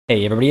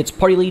Hey everybody, it's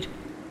PartyElite,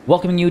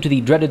 welcoming you to the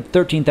dreaded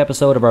 13th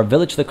episode of our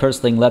Vilitch the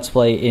Curseling Let's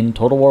Play in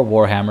Total War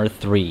Warhammer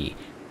 3.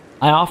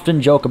 I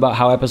often joke about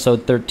how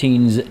episode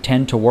 13s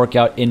tend to work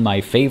out in my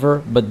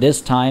favor, but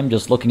this time,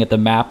 just looking at the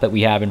map that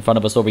we have in front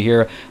of us over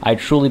here, I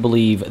truly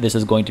believe this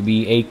is going to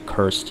be a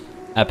cursed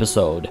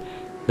episode.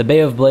 The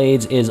Bay of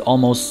Blades is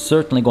almost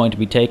certainly going to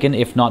be taken,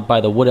 if not by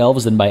the Wood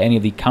Elves, then by any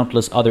of the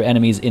countless other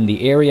enemies in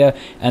the area,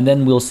 and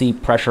then we'll see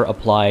pressure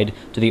applied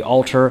to the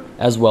altar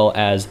as well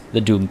as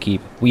the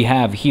Doomkeep. We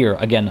have here,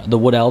 again, the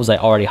Wood Elves I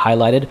already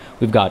highlighted.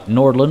 We've got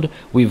Nordland,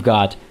 we've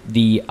got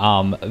the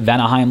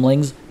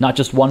Vanaheimlings, not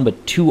just one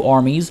but two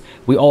armies.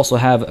 We also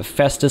have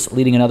Festus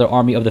leading another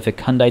army of the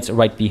Fecundites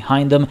right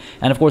behind them,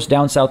 and of course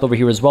down south over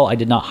here as well. I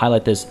did not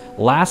highlight this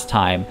last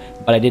time,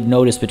 but I did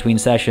notice between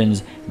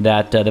sessions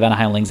that the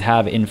Vanaheimlings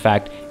have in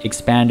fact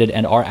expanded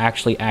and are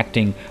actually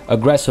acting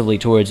aggressively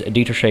towards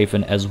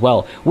Dietershafen as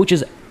well, which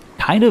is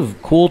kind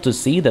of cool to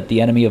see that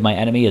the enemy of my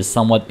enemy is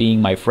somewhat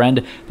being my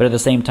friend, but at the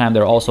same time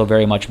they're also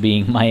very much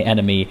being my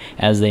enemy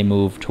as they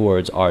move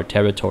towards our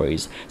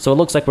territories. So it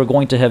looks like we're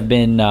going to have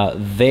been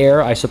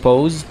there, I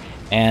suppose,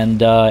 and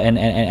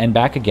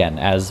back again,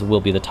 as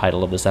will be the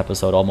title of this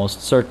episode,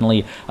 almost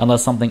certainly,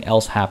 unless something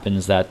else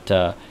happens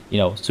that you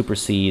know,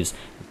 supersedes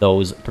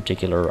those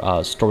particular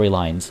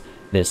storylines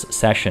this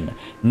session.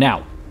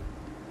 Now,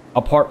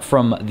 apart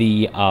from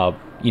the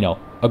you know,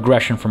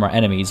 aggression from our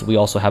enemies, we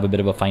also have a bit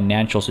of a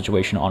financial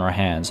situation on our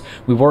hands.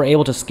 We were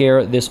able to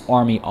scare this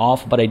army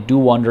off, but I do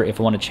wonder if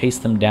I want to chase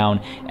them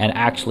down and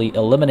actually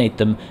eliminate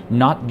them,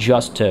 not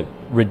just to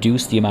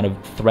reduce the amount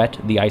of threat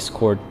the Ice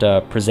Court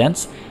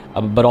presents,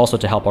 but also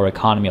to help our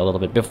economy a little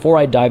bit. Before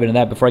I dive into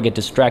that, before I get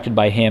distracted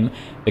by him,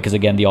 because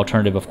again, the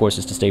alternative, of course,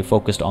 is to stay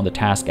focused on the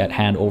task at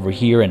hand over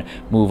here and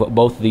move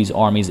both of these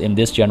armies in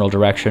this general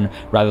direction,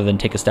 rather than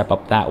take a step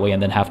up that way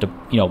and then have to,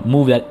 you know,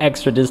 move that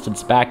extra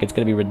distance back. It's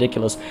going to be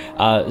ridiculous.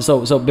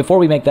 So before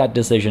we make that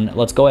decision,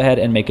 let's go ahead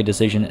and make a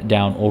decision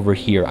down over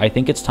here. I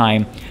think it's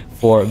time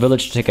for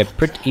Vilitch to take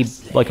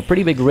a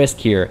pretty big risk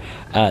here.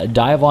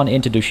 Dive on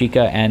into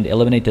Dushika and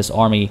eliminate this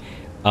army.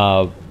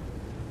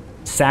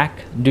 Sack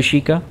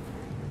Dushika,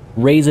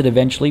 raise it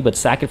eventually, but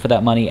sack it for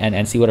that money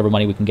and see whatever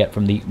money we can get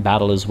from the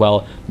battle as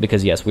well,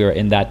 because yes, we are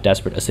in that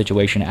desperate a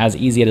situation. As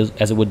easy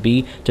as it would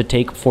be to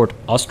take Fort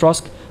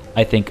Ostrowsk,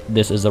 I think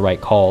this is the right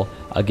call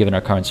given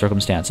our current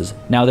circumstances.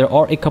 Now, there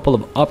are a couple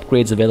of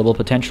upgrades available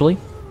potentially.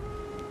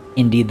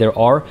 Indeed, there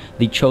are.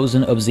 The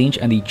Chosen of Tzeentch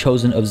and the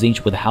Chosen of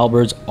Tzeentch with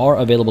halberds are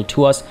available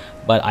to us,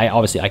 but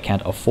I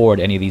can't afford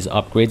any of these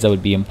upgrades. That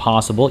would be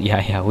impossible.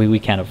 Yeah, we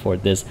can't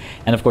afford this.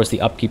 And of course,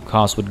 the upkeep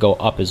cost would go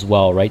up as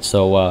well, right?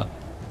 So,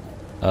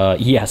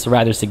 yes,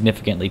 rather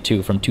significantly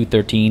too, from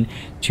 213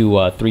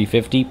 to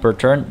 350 per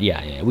turn.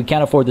 Yeah, we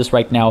can't afford this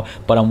right now,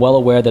 but I'm well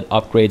aware that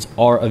upgrades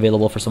are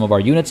available for some of our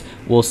units.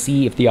 We'll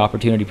see if the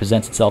opportunity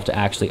presents itself to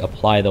actually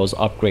apply those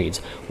upgrades.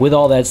 With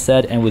all that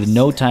said, and with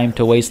no time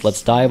to waste,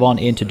 let's dive on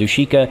into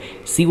Dushika,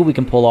 see what we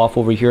can pull off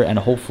over here, and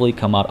hopefully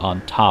come out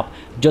on top.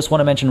 Just want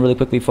to mention really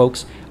quickly,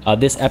 folks,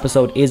 this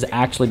episode is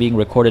actually being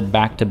recorded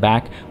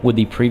back-to-back with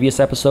the previous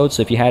episode,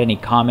 so if you had any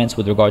comments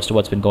with regards to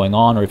what's been going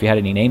on, or if you had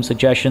any name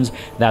suggestions,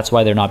 that's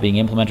why they're not being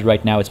implemented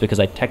right now. It's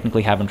because I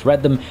technically haven't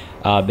read them,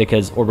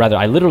 or rather,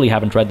 I literally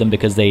haven't read them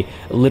because they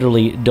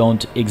literally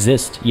don't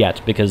exist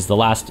yet, because the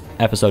last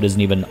episode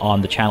isn't even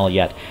on the channel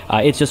yet.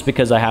 It's just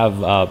because I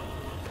have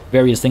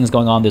various things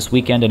going on this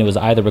weekend, and it was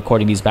either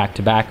recording these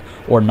back-to-back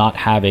or not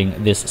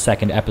having this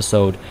second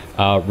episode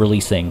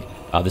releasing.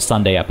 The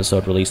Sunday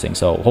episode releasing.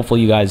 So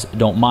hopefully you guys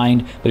don't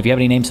mind, but if you have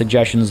any name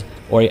suggestions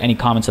or any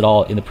comments at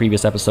all in the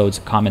previous episodes,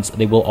 comments,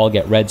 they will all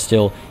get read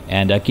still,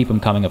 and keep them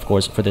coming, of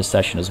course, for this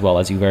session as well.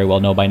 As you very well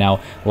know by now,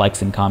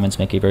 likes and comments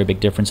make a very big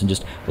difference in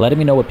just letting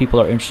me know what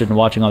people are interested in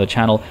watching on the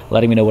channel,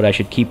 letting me know what I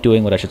should keep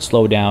doing, what I should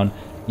slow down.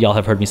 Y'all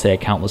have heard me say it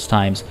countless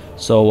times.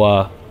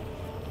 So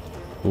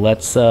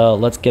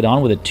let's get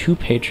on with it. 2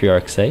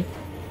 patriarchs, eh?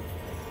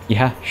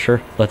 Yeah,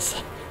 sure.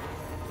 Let's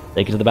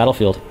take it to the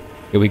battlefield.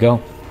 Here we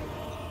go.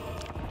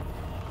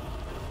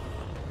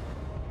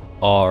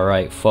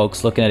 Alright,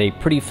 folks, looking at a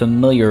pretty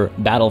familiar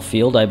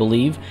battlefield, I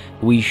believe.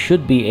 We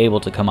should be able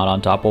to come out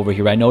on top over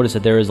here. I noticed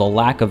that there is a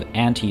lack of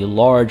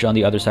anti-large on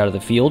the other side of the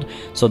field,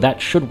 so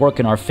that should work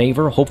in our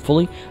favor,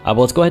 hopefully. But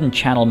let's go ahead and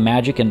channel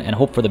magic and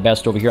hope for the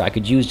best over here. I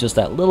could use just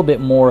that little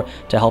bit more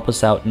to help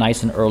us out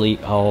nice and early.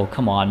 Oh,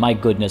 come on, my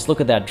goodness,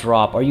 look at that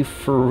drop. Are you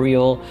for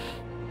real?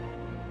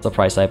 It's the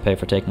price I pay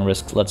for taking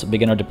risks. Let's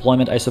begin our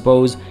deployment, I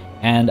suppose.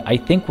 And I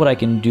think what I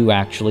can do,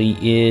 actually,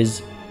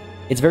 is...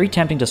 it's very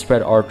tempting to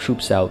spread our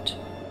troops out,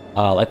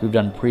 like we've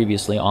done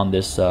previously on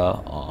this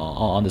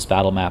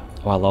battle map.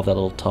 Oh, I love that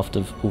little tuft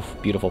of... oof,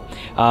 beautiful.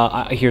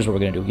 Here's what we're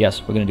going to do.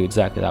 Yes, we're going to do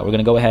exactly that. We're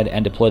going to go ahead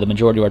and deploy the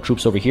majority of our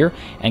troops over here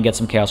and get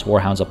some Chaos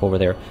Warhounds up over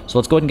there. So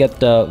let's go ahead and get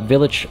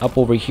Vilitch up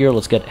over here.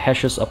 Let's get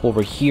Hessius up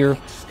over here.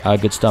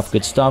 Good stuff,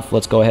 good stuff.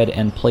 Let's go ahead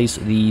and place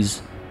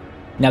these...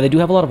 now, they do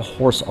have a lot of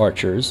horse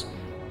archers,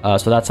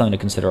 so that's something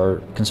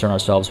to concern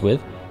ourselves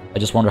with. I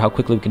just wonder how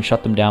quickly we can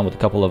shut them down with a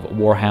couple of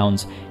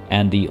Warhounds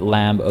and the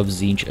Lamb of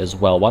Tzeentch as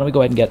well. Why don't we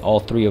go ahead and get all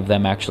 3 of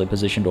them actually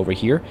positioned over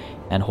here,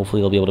 and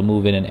hopefully they'll be able to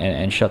move in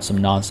and shut some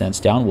nonsense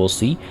down. We'll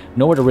see.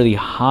 Nowhere to really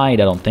hide,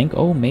 I don't think.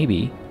 Oh,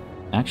 maybe.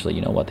 Actually,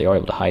 you know what? They are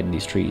able to hide in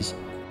these trees.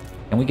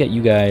 Can we get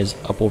you guys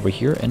up over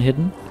here and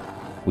hidden?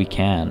 We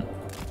can.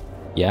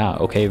 Yeah,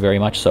 okay, very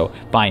much so.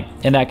 Fine.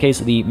 In that case,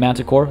 the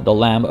Manticore, the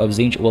Lamb of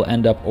Tzeentch, will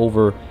end up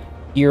over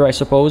here, I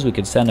suppose. We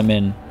could send them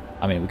in.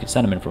 I mean, we could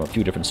send them in from a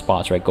few different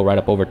spots, right? Go right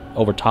up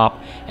over top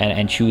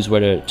and choose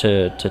where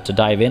to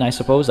dive in, I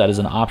suppose. That is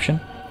an option.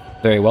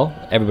 Very well.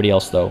 Everybody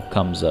else, though,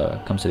 comes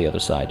to the other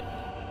side.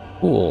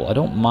 Cool. I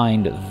don't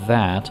mind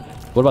that.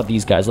 What about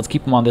these guys? Let's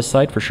keep them on this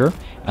side for sure.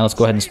 And let's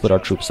go ahead and split our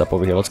troops up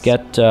over here. Let's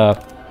get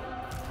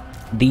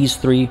these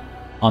 3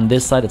 on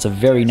this side. It's a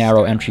very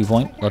narrow entry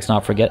point. Let's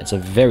not forget, it's a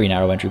very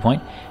narrow entry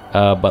point.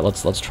 But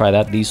let's try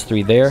that. These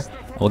 3 there.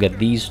 We'll get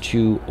these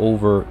 2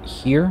 over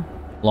here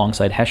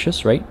alongside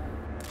Hessius, right?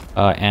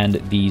 And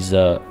these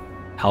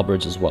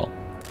halberds as well.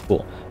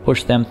 Cool.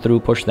 Push them through,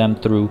 push them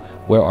through.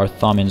 Where are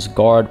Thaumin's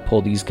guard?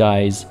 Pull these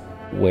guys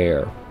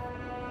where?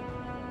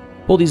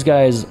 Pull these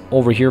guys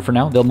over here for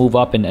now. They'll move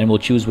up and we'll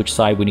choose which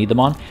side we need them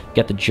on.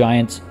 Get the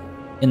giants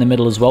in the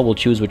middle as well. We'll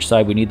choose which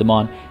side we need them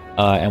on.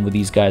 And with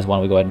these guys, why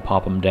don't we go ahead and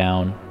pop them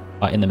down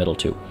in the middle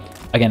too.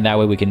 Again, that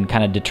way we can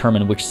kind of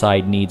determine which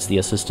side needs the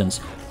assistance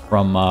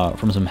from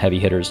some heavy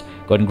hitters.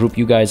 Go ahead and group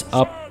you guys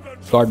up.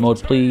 Guard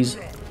mode, please.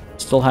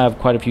 Still have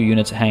quite a few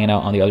units hanging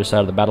out on the other side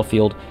of the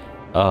battlefield.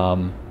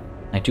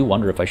 I do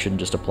wonder if I shouldn't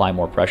just apply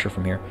more pressure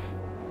from here.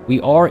 We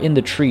are in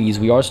the trees.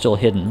 We are still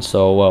hidden,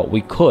 so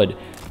we could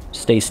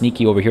stay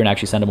sneaky over here and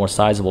actually send a more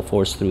sizable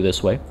force through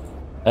this way.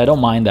 I don't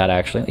mind that,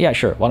 actually. Yeah,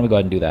 sure. Why don't we go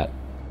ahead and do that?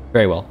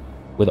 Very well.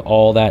 With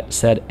all that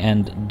said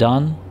and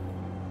done,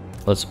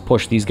 let's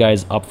push these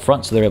guys up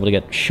front so they're able to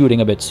get shooting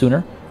a bit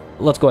sooner.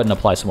 Let's go ahead and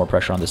apply some more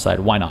pressure on this side.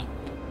 Why not?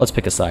 Let's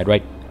pick a side,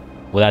 right?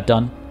 With that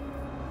done,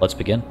 let's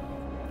begin.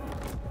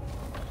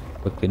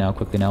 Quickly now,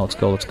 let's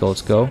go, let's go,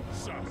 let's go.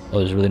 Oh,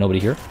 there's really nobody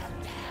here.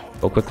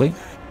 Go quickly.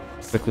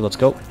 Quickly, let's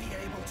go.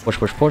 Push,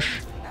 push,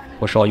 push.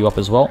 Push all you up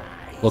as well.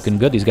 Looking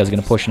good. These guys are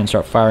going to push in and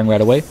start firing right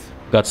away.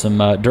 We've got some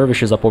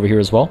dervishes up over here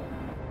as well.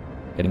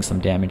 Getting some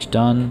damage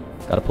done.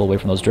 Got to pull away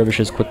from those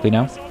dervishes quickly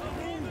now.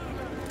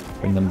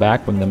 Bring them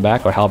back, bring them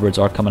back. Our halberds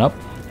are coming up.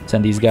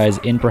 Send these guys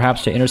in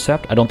perhaps to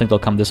intercept. I don't think they'll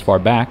come this far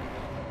back.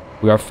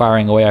 We are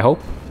firing away, I hope.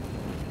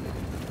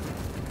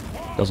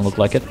 Doesn't look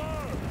like it.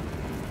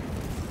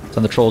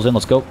 Send the trolls in,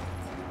 let's go.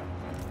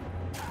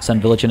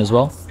 Send Vilitch in as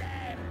well.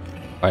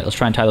 Alright, let's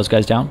try and tie those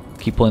guys down.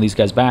 Keep pulling these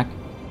guys back.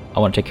 I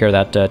want to take care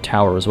of that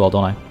tower as well,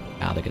 don't I?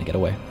 Ah, they're going to get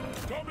away.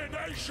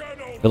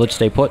 Vilitch,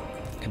 stay put.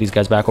 Get these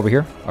guys back over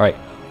here. Alright,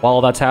 while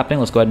all that's happening,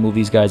 let's go ahead and move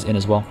these guys in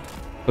as well.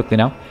 Quickly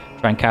now.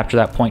 Try and capture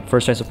that point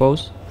first, I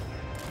suppose.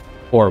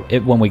 Or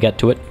when we get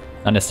to it.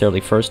 Not necessarily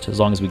first, as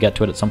long as we get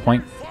to it at some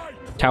point.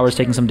 Tower's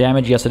taking some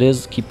damage. Yes, it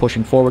is. Keep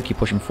pushing forward. Keep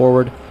pushing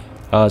forward.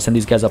 Send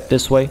these guys up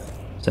this way.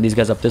 Send these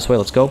guys up this way.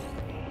 Let's go.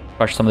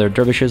 Crush some of their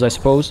dervishes, I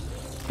suppose.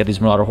 Get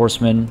these Marauder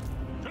horsemen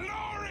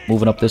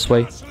moving up this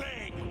way.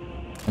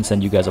 And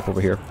send you guys up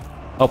over here.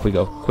 Up we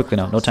go. Quickly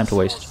now. No time to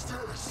waste.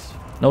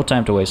 No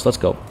time to waste. Let's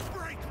go.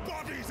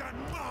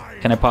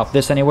 Can I pop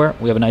this anywhere?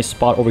 We have a nice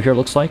spot over here,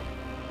 looks like.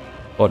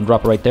 Go ahead and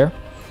drop it right there.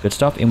 Good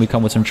stuff. In we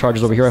come with some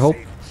charges over here, I hope.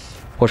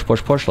 Push,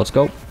 push, push. Let's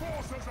go.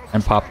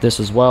 And pop this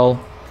as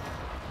well.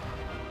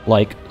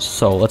 Like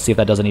so. Let's see if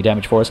that does any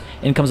damage for us.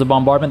 In comes a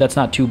bombardment. That's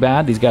not too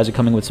bad. These guys are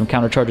coming with some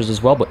counter charges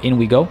as well, but in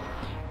we go.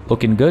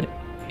 Looking good.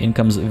 In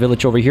comes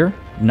Vilitch over here.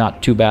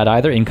 Not too bad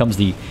either. In comes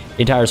the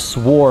entire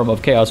swarm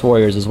of Chaos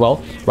Warriors as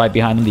well. Right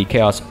behind them, the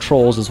Chaos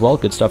Trolls as well.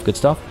 Good stuff, good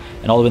stuff.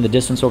 And all the way in the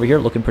distance over here,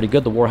 looking pretty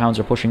good. The Warhounds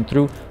are pushing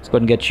through. Let's go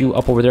ahead and get you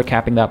up over there,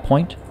 capping that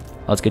point.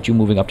 Let's get you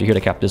moving up to here to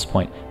cap this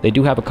point. They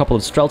do have a couple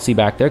of Streltsy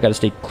back there. Got to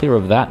stay clear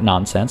of that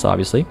nonsense,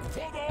 obviously.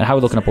 And how are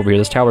we looking up over here?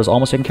 This tower is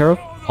almost taken care of?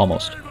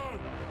 Almost.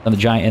 And the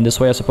giant in this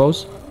way, I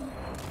suppose.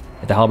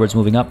 Get the halberds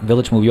moving up.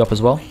 Vilitch, move you up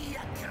as well.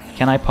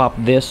 Can I pop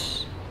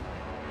this?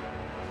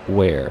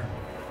 Where?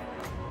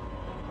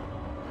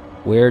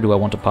 Where do I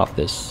want to pop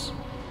this?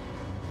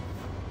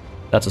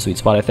 That's a sweet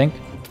spot, I think.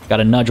 Got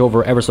to nudge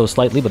over ever so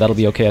slightly, but that'll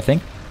be okay, I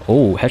think.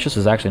 Oh, Hessius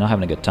is actually not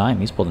having a good time.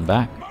 He's pulling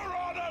back.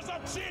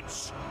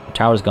 The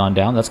tower's gone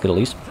down. That's good, at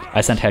least. I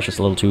sent Hessius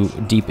a little too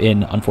deep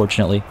in,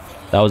 unfortunately.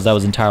 That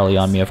was entirely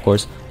on me, of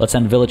course. Let's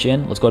send Vilitch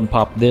in. Let's go ahead and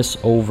pop this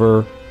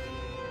over.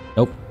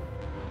 Nope.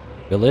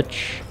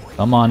 Vilitch,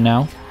 come on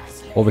now.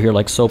 Over here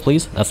like so,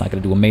 please. That's not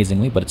going to do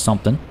amazingly, but it's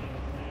something.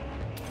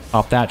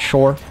 Pop that,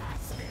 sure.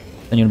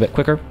 Then you're a bit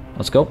quicker.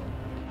 Let's go.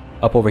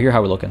 Up over here, how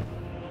are we looking?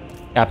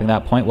 Capping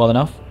that point well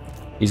enough.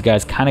 These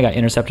guys kind of got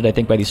intercepted, I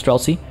think, by these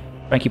Streltsy.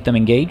 Try and keep them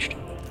engaged.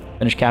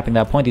 Finish capping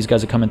that point. These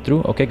guys are coming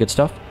through. Okay, good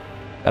stuff.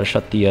 Got to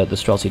shut the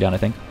Streltsy down, I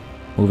think.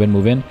 Move in,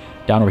 move in.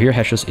 Down over here,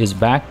 Hessius is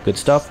back. Good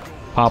stuff.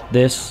 Pop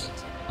this.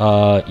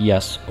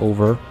 Yes,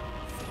 over.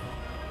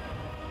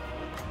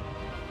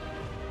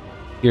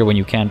 Here when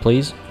you can,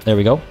 please. There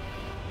we go.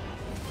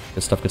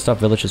 Good stuff, good stuff.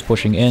 Vilitch is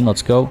pushing in.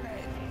 Let's go.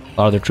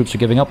 A lot of their troops are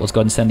giving up. Let's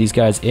go ahead and send these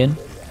guys in.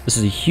 This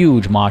is a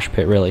huge mosh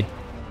pit, really.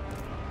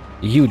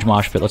 A huge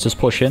mosh pit. Let's just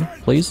push in,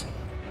 please.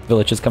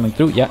 Vilitch is coming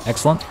through. Yeah,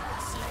 excellent.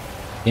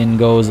 In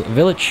goes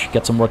Vilitch.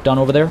 Get some work done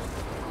over there.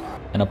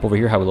 And up over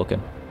here, how we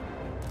looking?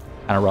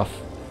 Kind of rough.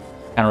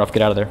 Kind of rough.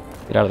 Get out of there.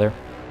 Get out of there.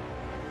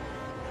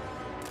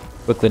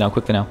 Quickly now,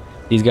 quickly now.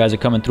 These guys are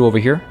coming through over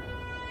here.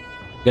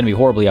 Gonna be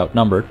horribly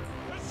outnumbered.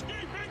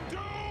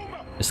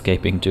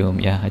 Escaping doom,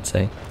 yeah, I'd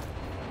say.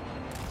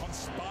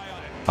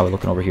 How are we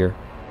looking over here?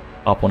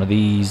 Up one of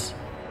these.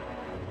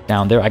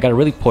 Down there. I gotta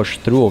really push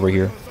through over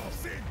here.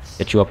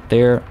 Get you up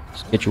there.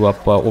 Get you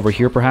up over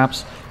here,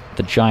 perhaps.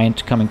 The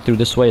giant coming through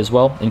this way as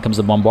well. In comes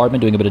the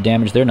bombardment, doing a bit of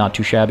damage there. Not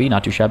too shabby,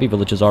 not too shabby.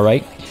 Village is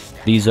alright.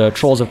 These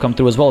trolls have come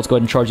through as well. Let's go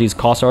ahead and charge these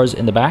Kossars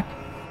in the back.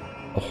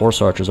 The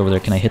horse archers over there.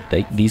 Can I hit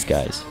these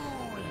guys?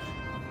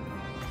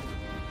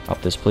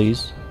 Up this,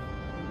 please.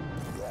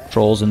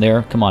 Trolls in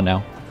there. Come on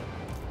now.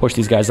 Push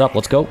these guys up.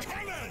 Let's go.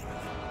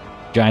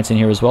 Giants in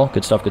here as well.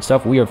 Good stuff, good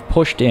stuff. We have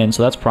pushed in,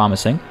 so that's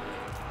promising.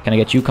 Can I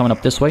get you coming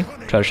up this way?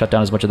 Try to shut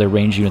down as much of their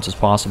ranged units as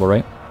possible,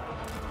 right?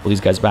 Pull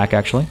these guys back,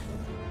 actually.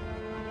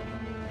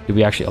 Did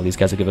we actually... Oh, these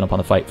guys have given up on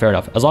the fight. Fair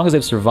enough. As long as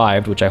they've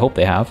survived, which I hope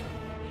they have.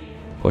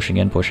 Pushing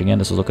in, pushing in.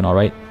 This is looking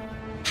alright.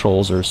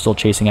 Trolls are still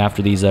chasing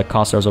after these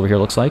Kossars over here,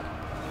 looks like.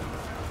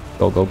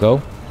 Go, go,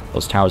 go.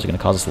 Those towers are going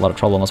to cause us a lot of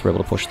trouble unless we're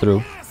able to push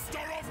through.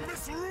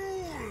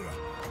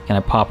 Can I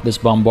pop this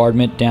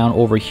bombardment down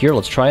over here?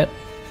 Let's try it.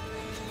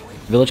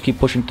 Village, keep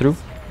pushing through.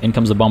 In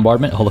comes the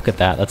bombardment. Oh, look at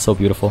that. That's so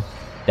beautiful.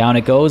 Down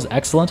it goes.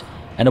 Excellent.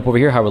 And up over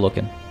here, how we're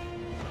looking.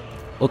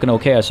 Looking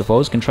okay, I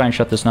suppose. Can try and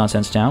shut this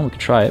nonsense down. We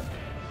could try it.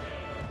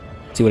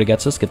 See what it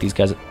gets us. Get these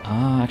guys...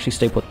 actually,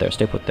 stay put there.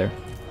 Stay put there.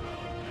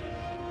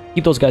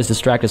 Keep those guys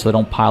distracted so they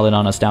don't pile in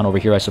on us down over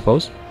here, I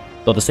suppose.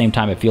 Though at the same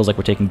time, it feels like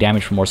we're taking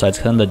damage from more sides.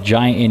 Send the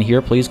giant in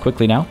here, please,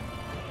 quickly now.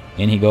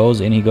 In he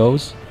goes. In he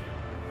goes.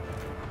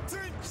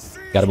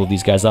 Gotta move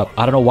these guys up.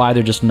 I don't know why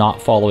they're just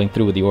not following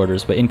through with the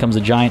orders, but in comes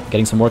the giant,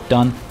 getting some work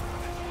done.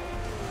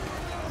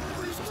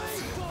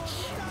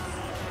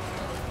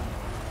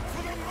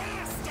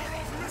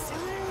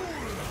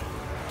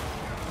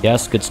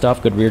 Yes, good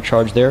stuff. Good rear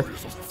charge there.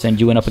 Send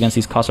you in up against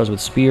these Kossars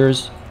with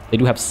spears. They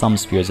do have some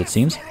spears, it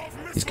seems.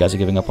 These guys are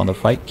giving up on the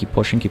fight. Keep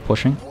pushing, keep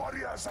pushing.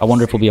 I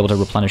wonder if we'll be able to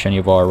replenish any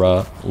of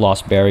our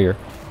lost barrier.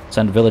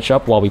 Send Vilitch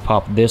up while we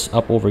pop this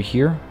up over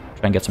here.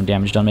 Try and get some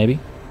damage done, maybe.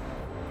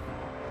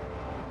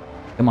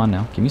 Come on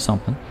now, give me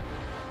something.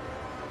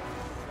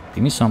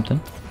 Give me something.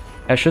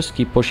 Hessius,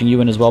 keep pushing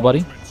you in as well,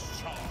 buddy.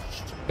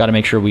 Gotta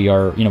make sure we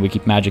are, we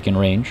keep magic in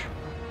range.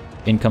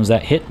 In comes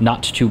that hit.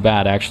 Not too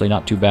bad, actually,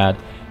 not too bad.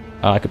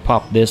 I could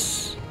pop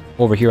this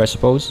over here, I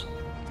suppose.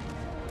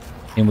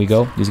 In we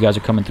go. These guys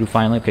are coming through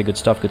finally. Okay, good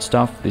stuff, good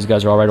stuff. These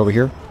guys are alright over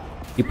here.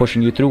 Keep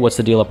pushing you through. What's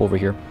the deal up over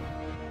here?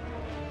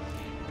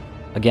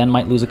 Again,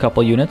 might lose a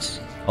couple units.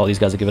 Oh, these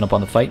guys are giving up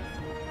on the fight.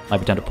 Might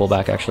be time to pull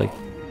back, actually.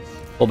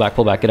 Pull back,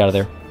 get out of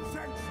there.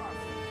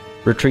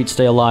 Retreat,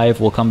 stay alive.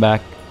 We'll come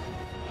back.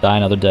 Die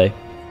another day.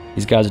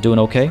 These guys are doing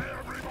okay.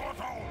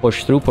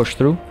 Push through, push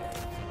through.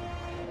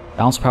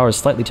 Balance power is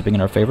slightly tipping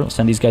in our favor. Let's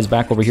send these guys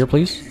back over here,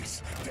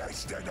 please.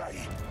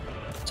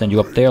 Send you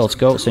up there, let's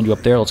go. Send you up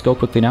there, let's go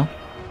quickly now.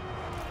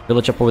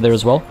 Village up over there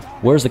as well.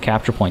 Where's the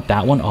capture point?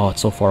 That one? Oh,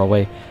 it's so far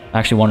away. I'm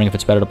actually wondering if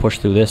it's better to push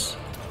through this.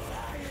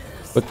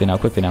 Quickly now,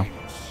 quickly now.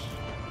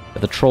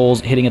 Got the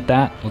trolls hitting at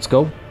that. Let's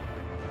go.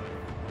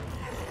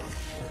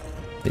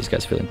 These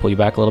guys feeling pull you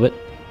back a little bit.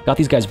 Got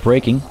these guys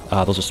breaking.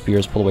 Those are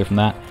spears. Pull away from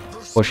that.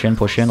 Push in,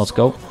 let's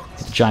go.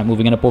 Get the giant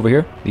moving in up over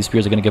here. These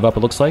spears are going to give up,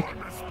 it looks like.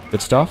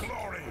 Good stuff.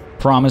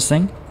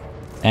 Promising.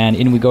 And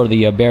in we go to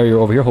the barrier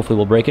over here. Hopefully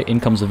we'll break it. In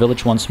comes the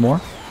Vilitch once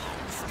more.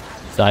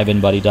 Dive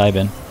in, buddy, dive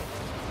in.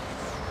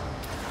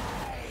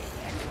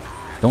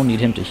 Don't need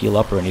him to heal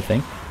up or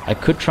anything. I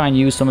could try and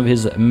use some of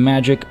his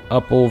magic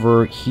up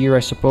over here, I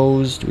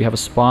suppose. Do we have a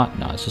spot?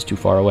 No, it's just too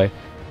far away.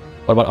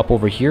 What about up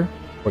over here?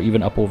 Or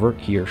even up over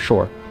here?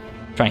 Sure.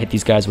 Try and hit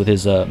these guys with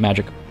his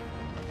magic.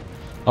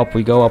 Up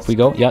we go, up we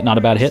go. Yeah, not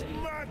a bad hit.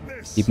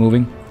 Keep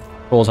moving.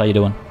 Trolls, how you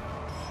doing?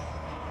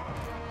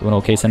 Doing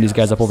okay. Send these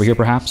guys up over here,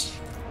 perhaps.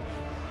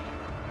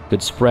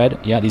 Good spread.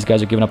 Yeah, these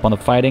guys are giving up on the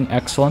fighting.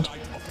 Excellent.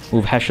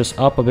 Move Hessius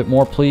up a bit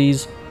more,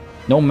 please.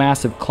 No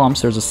massive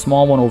clumps. There's a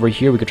small one over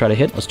here we could try to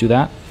hit. Let's do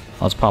that.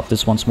 Let's pop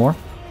this once more.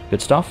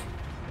 Good stuff.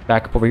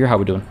 Back up over here. How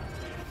we doing?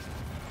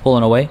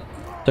 Pulling away.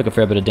 Took a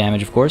fair bit of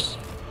damage, of course.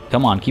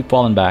 Come on, keep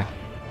falling back.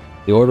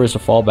 The order is to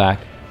fall back.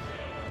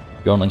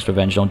 Bjornling's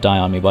revenge. Don't die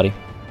on me, buddy.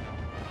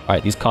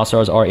 Alright, these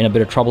Kossars are in a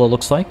bit of trouble, it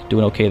looks like.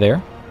 Doing okay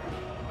there.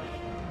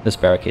 This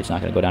barricade's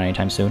not going to go down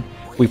anytime soon.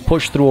 We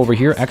push through over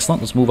here.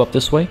 Excellent. Let's move up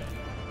this way.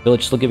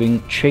 Village still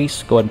giving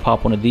chase. Go ahead and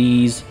pop one of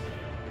these.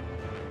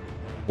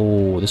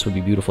 Oh, this would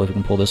be beautiful if we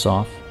can pull this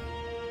off.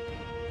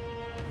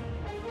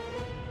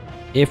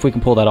 If we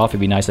can pull that off, it'd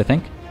be nice, I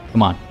think.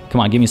 Come on.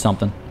 Come on, give me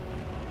something.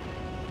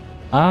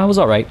 It was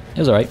alright. It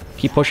was alright.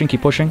 Keep pushing,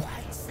 keep pushing.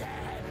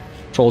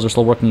 Trolls are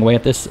still working away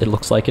at this. It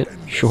looks like it.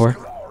 Sure.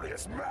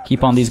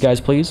 Keep on these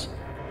guys, please.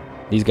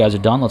 These guys are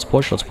done. Let's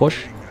push, let's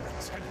push.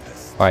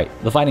 Alright,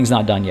 the fighting's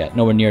not done yet.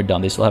 Nowhere near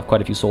done. They still have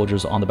quite a few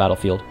soldiers on the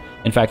battlefield.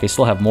 In fact, they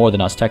still have more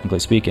than us, technically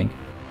speaking.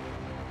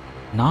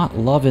 Not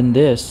loving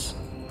this.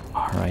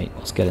 Alright,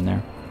 let's get in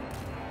there.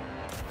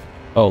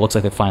 Oh, it looks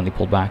like they finally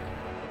pulled back.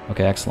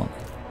 Okay, excellent.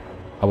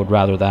 I would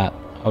rather that.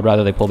 I would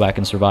rather they pull back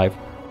and survive.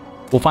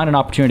 We'll find an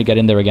opportunity to get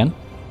in there again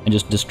and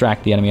just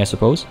distract the enemy, I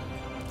suppose.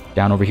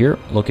 Down over here.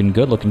 Looking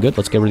good, looking good.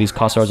 Let's get rid of these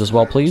Kossars as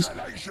well, please.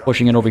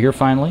 Pushing in over here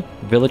finally.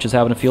 Vilitch is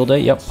having a field day.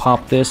 Yep,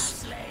 pop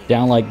this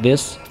down like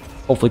this.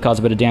 Hopefully cause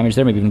a bit of damage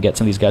there. Maybe even get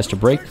some of these guys to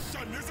break.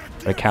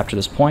 Try to capture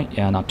this point.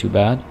 Yeah, not too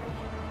bad.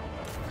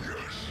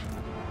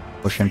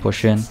 Push in,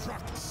 push in.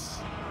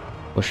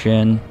 Push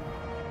in.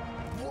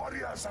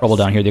 Trouble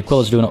down here. The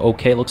Aquila's doing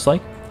okay, looks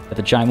like. Get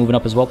the Giant moving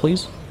up as well,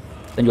 please.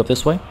 Send you up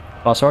this way.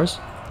 Kossars.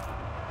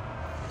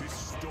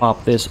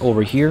 Pop this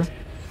over here.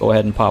 Go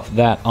ahead and pop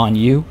that on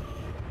you.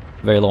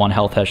 Very low on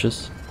health,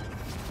 Heshes.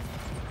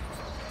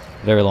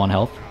 Very low on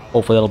health.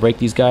 Hopefully that'll break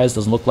these guys.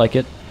 Doesn't look like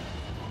it.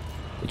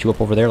 Get you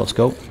up over there. Let's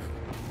go.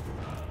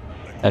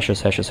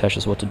 Heshes, Heshes,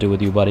 Heshes. What to do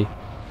with you, buddy?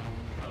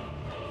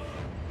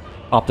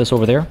 Pop this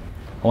over there.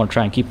 I want to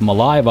try and keep him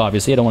alive,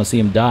 obviously. I don't want to see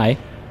him die.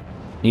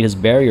 Need his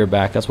barrier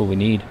back. That's what we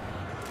need.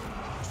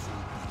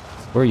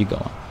 Where are you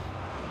going?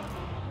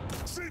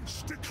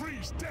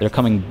 They're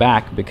coming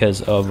back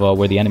because of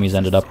where the enemies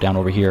ended up down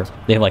over here.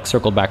 They like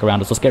circled back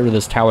around us. Let's get rid of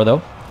this tower,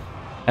 though.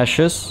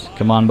 Heshes,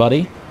 come on,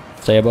 buddy.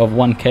 Stay above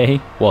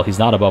 1k. Well, he's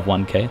not above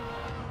 1k.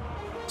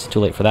 It's too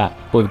late for that.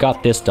 But we've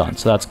got this done,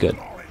 so that's good.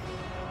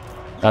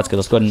 That's good.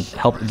 Let's go ahead and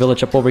help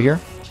Vilitch up over here.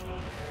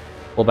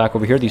 Pull back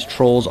over here. These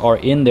trolls are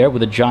in there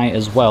with a giant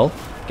as well.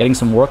 Getting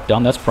some work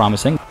done. That's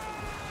promising.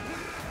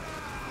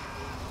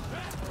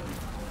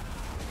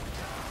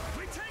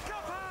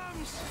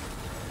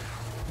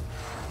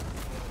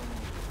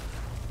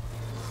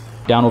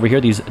 Down over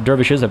here, these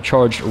dervishes have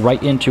charged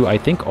right into, I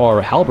think,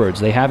 our halberds.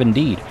 They have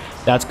indeed.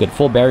 That's good.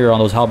 Full barrier on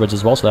those halberds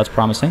as well, so that's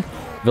promising.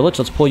 Vilitch,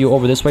 let's pull you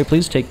over this way,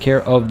 please. Take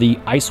care of the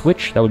Ice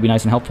Witch. That would be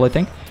nice and helpful, I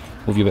think.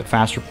 Move you a bit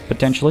faster,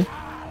 potentially.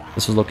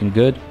 This is looking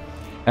good.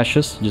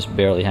 Heshes, just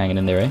barely hanging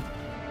in there, eh?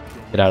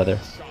 Get out of there.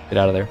 Get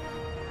out of there.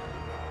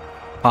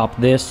 Pop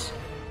this.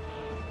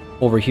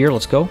 Over here,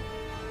 let's go.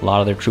 A lot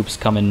of their troops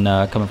coming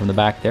from the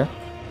back there.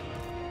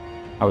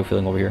 How are we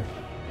feeling over here?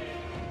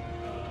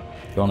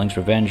 Dornling's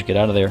Revenge, get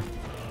out of there.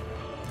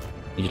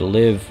 Need you to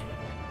live.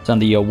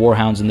 Send the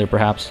Warhounds in there,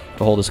 perhaps,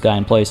 to hold this guy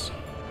in place.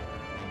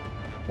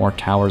 More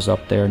towers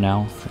up there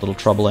now. A little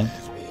troubling.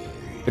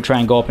 Could try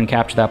and go up and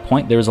capture that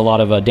point. There's a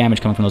lot of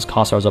damage coming from those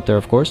Kossars up there,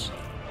 of course.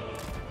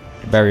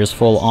 The barrier's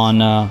full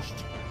on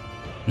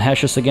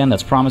Heshes again.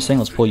 That's promising.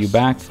 Let's pull you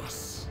back.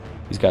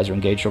 These guys are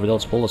engaged over there.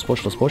 Let's pull, let's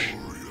push, let's push.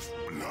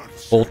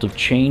 Bolt of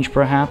Change,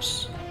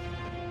 perhaps.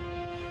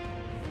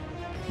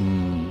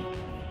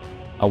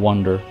 I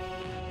wonder.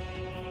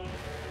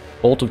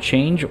 Bolt of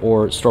Change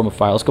or Storm of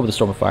Fire? Let's go with the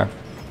Storm of Fire.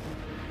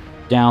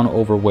 Down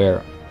over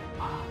where?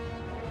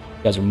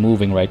 You guys are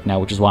moving right now,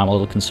 which is why I'm a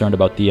little concerned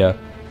about the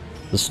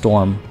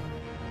Storm.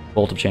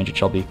 Bolt of Change it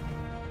shall be.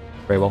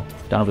 Very well.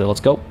 Down over there, let's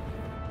go.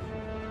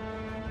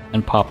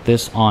 And pop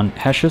this on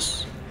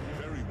Heshes.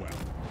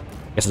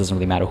 I guess it doesn't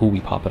really matter who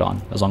we pop it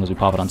on, as long as we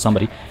pop it on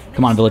somebody.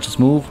 Come on, Vilitch, let's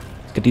move.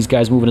 Let's get these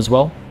guys moving as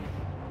well.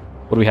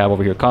 What do we have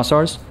over here?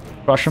 Kossars.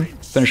 Crush them.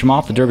 Finish them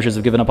off. The dervishes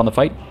have given up on the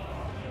fight.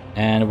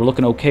 And we're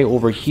looking okay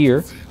over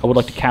here. I would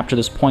like to capture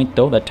this point,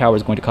 though. That tower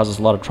is going to cause us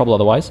a lot of trouble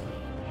otherwise.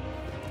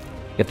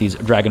 Get these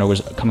Dragon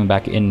Ogres coming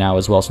back in now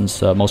as well,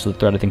 since most of the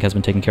threat, I think, has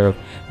been taken care of.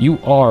 You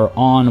are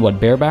on, what,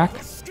 bareback?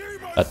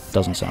 That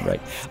doesn't sound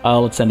right.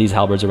 Let's send these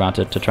halberds around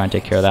to try and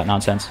take care of that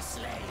nonsense.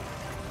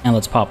 And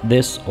let's pop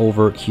this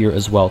over here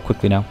as well,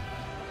 quickly now.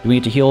 Do we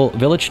need to heal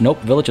Vilitch?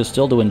 Nope, Vilitch is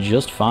still doing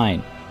just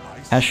fine.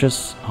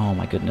 Heshes, oh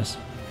my goodness.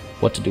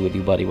 What to do with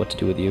you, buddy? What to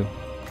do with you?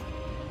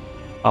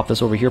 Pop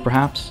this over here,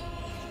 perhaps?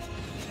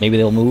 Maybe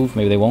they'll move,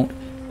 maybe they won't.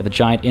 Get the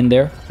giant in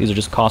there. These are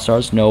just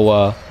Kossars,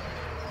 no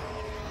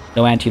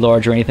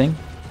anti-large or anything.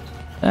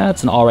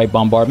 That's an alright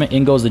bombardment.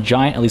 In goes the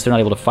giant, at least they're not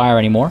able to fire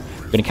anymore.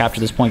 We're going to capture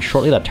this point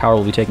shortly. That tower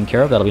will be taken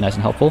care of. That'll be nice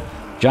and helpful.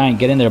 Giant,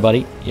 get in there,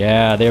 buddy.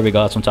 Yeah, there we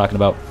go. That's what I'm talking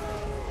about.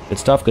 Good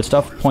stuff, good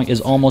stuff. Point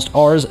is almost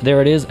ours.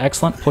 There it is.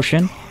 Excellent. Push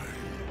in.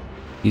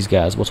 These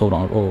guys, what's going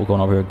on? Oh, we're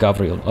going over here.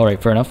 Gavriel.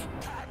 Alright, fair enough.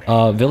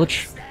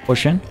 Vilitch,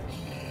 push in.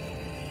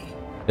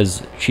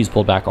 Because she's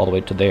pulled back all the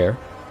way to there.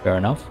 Fair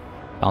enough.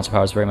 Balance of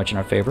power is very much in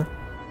our favor.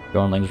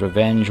 Dornling's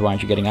Revenge. Why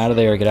aren't you getting out of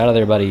there? Get out of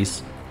there,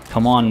 buddies.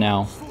 Come on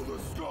now.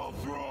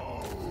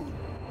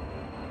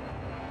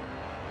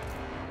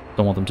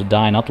 Don't want them to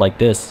die. Not like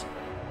this.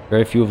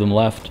 Very few of them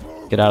left.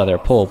 Get out of there.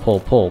 Pull, pull,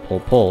 pull, pull,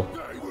 pull.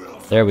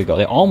 There we go.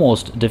 They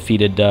almost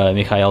defeated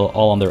Mikhail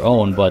all on their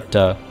own, but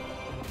I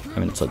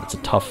mean, it's a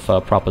tough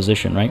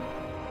proposition, right?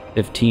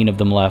 15 of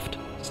them left.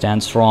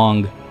 Stand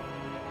strong.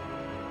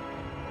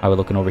 How are we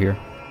looking over here?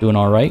 Doing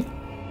all right.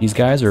 These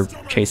guys are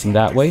chasing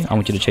that way. I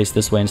want you to chase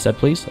this way instead,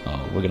 please.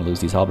 Oh, we're going to lose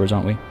these halberds,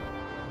 aren't we?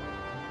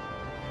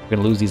 We're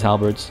going to lose these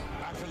halberds.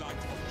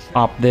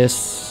 Pop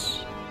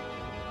this.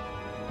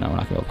 No, we're not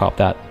going to be able to pop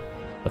that.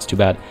 That's too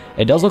bad.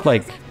 It does look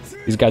like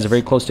these guys are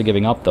very close to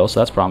giving up, though, so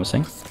that's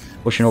promising.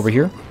 Pushing over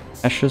here.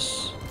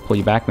 Heshes. Pull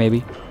you back,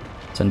 maybe.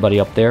 Send buddy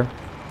up there.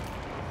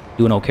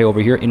 Doing okay over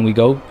here. In we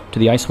go to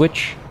the Ice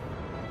Witch.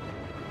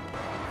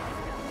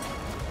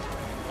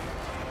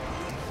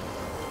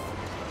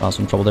 Cause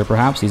some trouble there,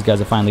 perhaps. These guys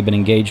have finally been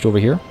engaged over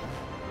here.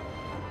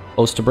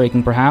 Close to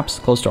breaking, perhaps.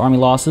 Close to army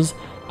losses.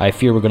 I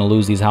fear we're going to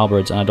lose these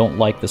halberds, and I don't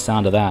like the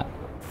sound of that.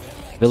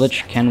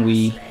 Vilitch, can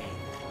we...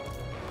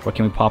 Or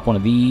can we pop one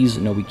of these?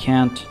 No, we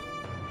can't.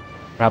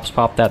 Perhaps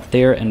pop that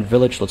there, and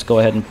Vilitch, let's go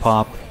ahead and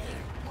pop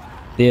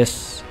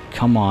this.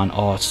 Come on.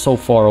 Oh, it's so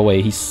far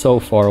away. He's so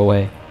far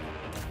away.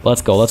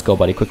 Let's go,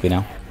 buddy, quickly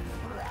now.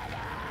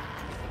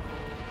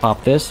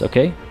 Pop this,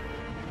 okay.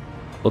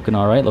 Looking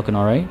alright, looking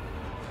alright.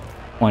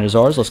 Point is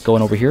ours, let's go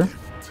in over here.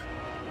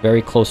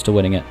 Very close to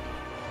winning it.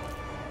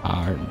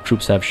 Our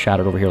troops have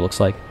shattered over here, looks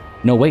like.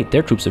 No, wait,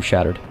 their troops have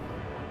shattered.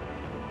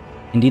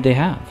 Indeed they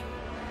have.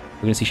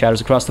 We're going to see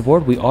shatters across the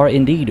board. We are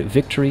indeed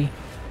victory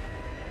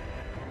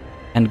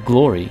and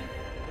glory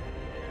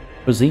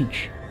for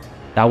Tzeentch.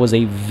 That was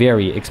a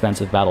very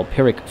expensive battle.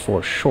 Pyrrhic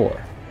for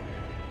sure.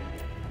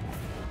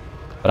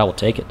 But I will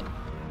take it.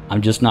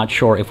 I'm just not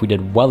sure if we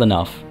did well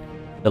enough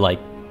to, like,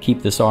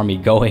 keep this army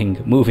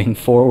going, moving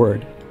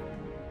forward.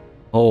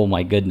 Oh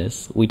my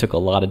goodness, we took a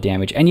lot of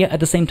damage. And yet, at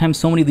the same time,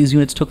 so many of these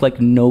units took,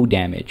 like, no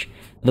damage.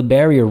 The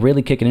barrier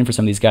really kicking in for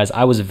some of these guys.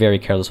 I was very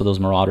careless with those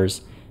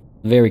marauders.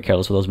 Very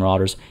careless with those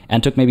marauders.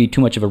 And took maybe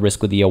too much of a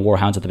risk with the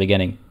warhounds at the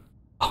beginning.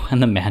 Oh,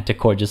 and the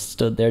manticore just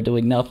stood there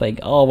doing nothing.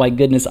 Oh my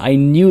goodness, I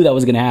knew that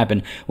was going to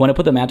happen. When I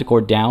put the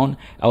manticore down,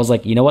 I was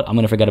like, you know what, I'm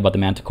going to forget about the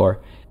manticore.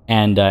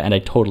 And I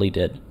totally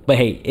did. But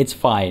hey, it's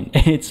fine.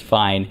 It's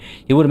fine.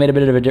 He would have made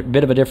a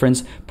bit of a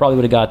difference. Probably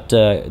would have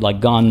got like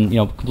gone, you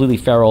know, completely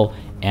feral,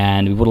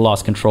 and we would have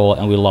lost control,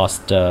 and we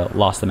lost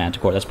the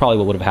manticore. That's probably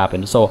what would have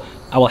happened. So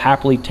I will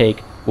happily take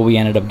what we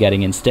ended up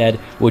getting instead,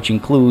 which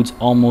includes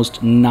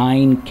almost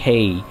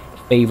 9k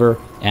favor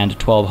and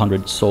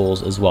 1,200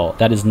 souls as well.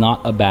 That is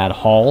not a bad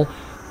haul.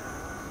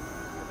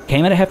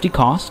 Came at a hefty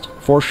cost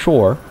for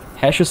sure.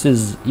 Hessius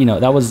is, you know,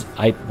 that was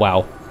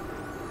wow.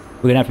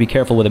 We're going to have to be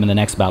careful with him in the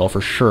next battle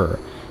for sure.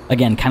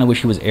 Again, kind of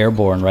wish he was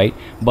airborne, right?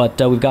 But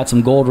we've got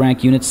some gold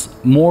rank units,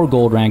 more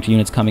gold ranked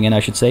units coming in,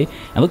 I should say.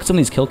 And look at some of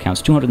these kill counts.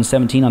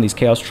 217 on these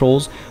Chaos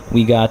Trolls.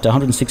 We got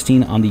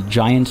 116 on the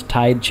Giant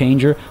Tide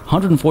Changer.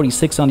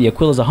 146 on the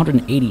Aquilas.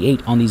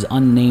 188 on these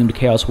unnamed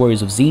Chaos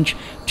Warriors of Tzeentch.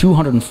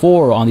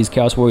 204 on these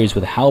Chaos Warriors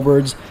with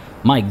Halberds.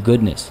 My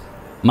goodness.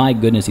 My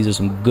goodness, these are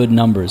some good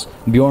numbers.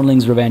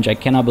 Bjornling's Revenge, I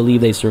cannot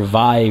believe they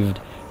survived.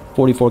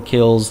 44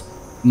 kills.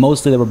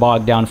 Mostly they were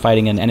bogged down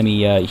fighting an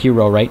enemy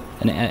hero, right?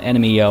 An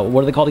enemy,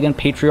 what are they called again?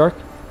 Patriarch?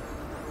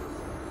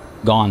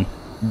 Gone.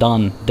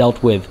 Done.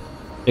 Dealt with.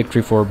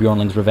 Victory for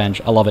Bjornling's Revenge.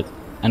 I love it.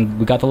 And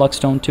we got the Luck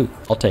Stone too.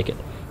 I'll take it.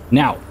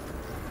 Now,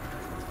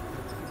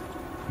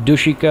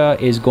 Dushika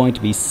is going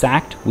to be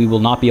sacked. We will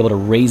not be able to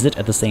raise it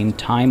at the same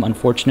time,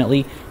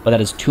 unfortunately. But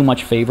that is too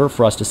much favor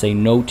for us to say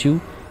no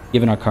to,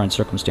 given our current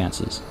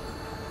circumstances.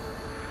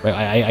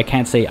 Right? I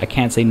can't say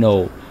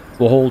no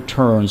to a whole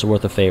turn's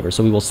worth of favor.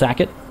 So we will sack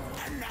it.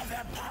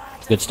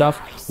 Good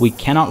stuff. We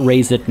cannot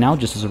raise it now,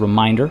 just as a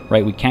reminder,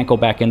 right? We can't go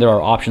back in there.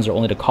 Our options are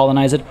only to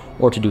colonize it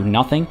or to do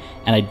nothing,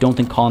 and I don't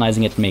think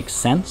colonizing it makes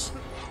sense.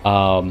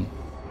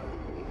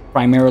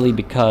 Primarily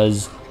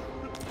because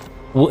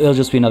it'll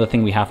just be another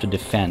thing we have to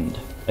defend.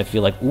 I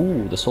feel like,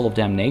 ooh, the Soul of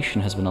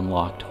Damnation has been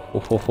unlocked. Ho,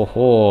 ho, ho,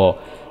 ho.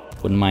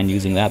 Wouldn't mind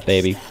using that,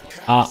 baby.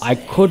 I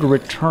could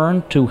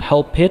return to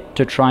Help Pit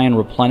to try and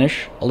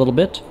replenish a little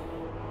bit.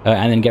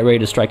 And then get ready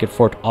to strike at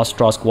Fort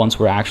Ostrosk once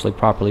we're actually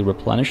properly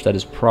replenished. That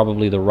is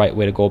probably the right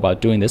way to go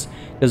about doing this,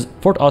 because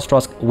Fort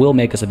Ostrosk will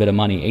make us a bit of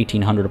money,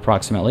 1,800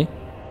 approximately.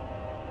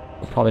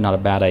 Probably not a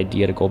bad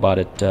idea to go about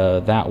it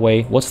that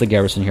way. What's the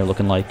garrison here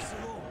looking like?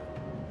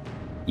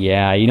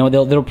 Yeah, you know,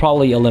 they'll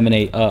probably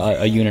eliminate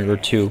a unit or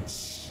two.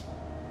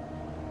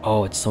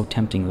 Oh, it's so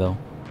tempting, though.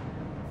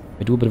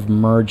 If I do a bit of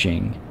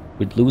merging,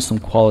 we'd lose some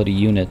quality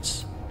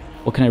units.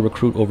 What can I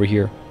recruit over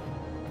here?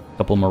 A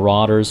couple of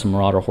Marauders, some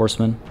Marauder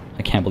Horsemen.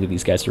 I can't believe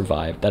these guys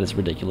survived. That is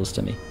ridiculous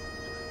to me.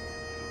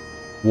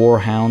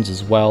 Warhounds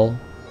as well.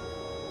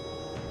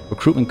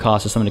 Recruitment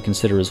cost is something to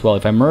consider as well.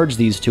 If I merge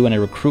these two and I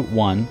recruit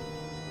one,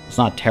 it's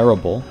not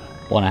terrible.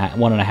 One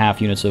and a half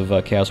units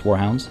of Chaos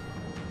Warhounds.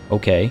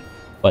 Okay.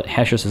 But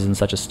Hessius is in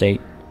such a state.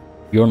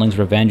 Bjornling's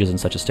Revenge is in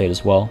such a state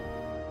as well.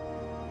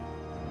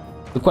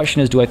 The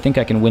question is, do I think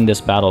I can win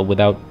this battle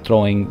without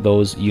throwing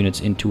those units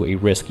into a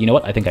risk? You know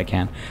what? I think I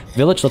can.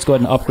 Vilitch, let's go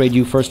ahead and upgrade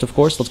you first, of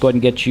course. Let's go ahead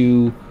and get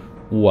you...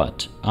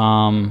 What?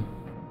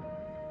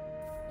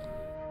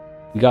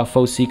 We got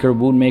Foe Seeker,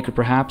 Woundmaker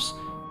perhaps,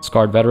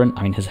 Scarred Veteran.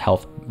 I mean, his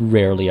health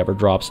rarely ever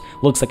drops.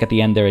 Looks like at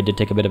the end there it did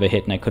take a bit of a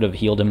hit, and I could have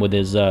healed him with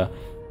his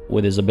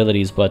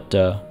abilities, but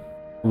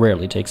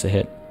rarely takes a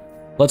hit.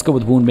 Let's go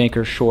with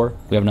Woundmaker, sure.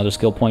 We have another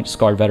skill point.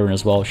 Scarred Veteran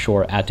as well,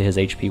 sure. Add to his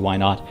HP, why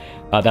not?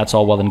 That's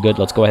all well and good.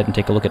 Let's go ahead and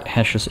take a look at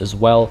Hessius as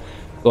well.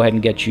 Go ahead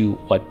and get you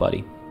what,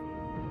 buddy?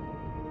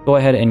 Go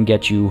ahead and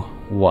get you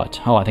what?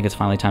 Oh, I think it's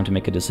finally time to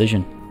make a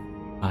decision.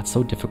 It's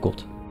so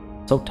difficult.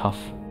 So tough.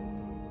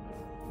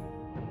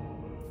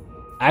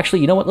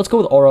 Actually, you know what? Let's go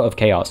with Aura of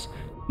Chaos.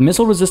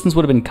 Missile resistance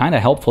would have been kind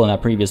of helpful in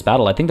that previous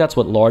battle. I think that's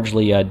what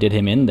largely did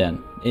him in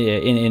then.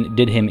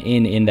 Did him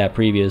in that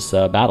previous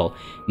battle.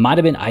 Might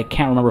have been, I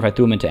can't remember if I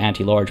threw him into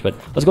anti-large, but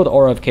let's go with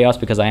Aura of Chaos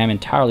because I am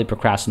entirely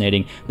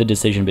procrastinating the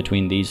decision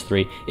between these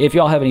three. If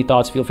y'all have any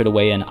thoughts, feel free to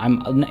weigh in.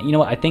 You know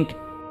what, I think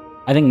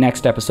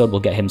next episode we'll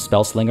get him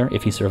Spellslinger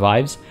if he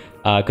survives,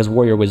 because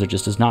Warrior Wizard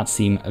just does not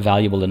seem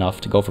valuable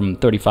enough to go from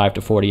 35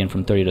 to 40 and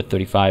from 30 to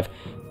 35.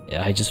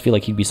 I just feel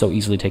like he'd be so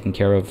easily taken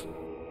care of.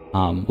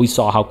 We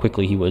saw how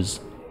quickly he was,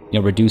 you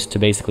know, reduced to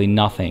basically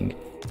nothing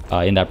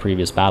in that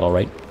previous battle,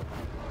 right?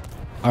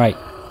 All right,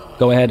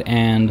 go ahead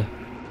and...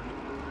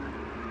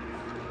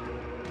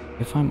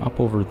 If I'm up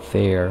over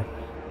there,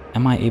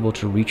 am I able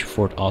to reach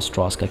Fort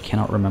Ostrosk? I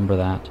cannot remember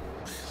that.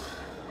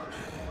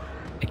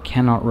 I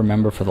cannot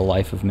remember for the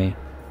life of me.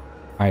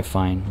 All right,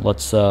 fine.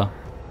 Let's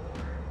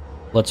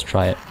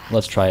try it.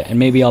 Let's try it. And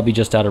maybe I'll be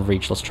just out of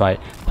reach. Let's try it.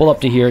 Pull up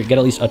to here, get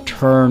at least a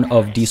turn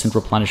of decent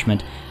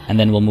replenishment, and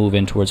then we'll move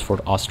in towards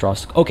Fort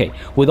Ostrosk. Okay,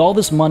 with all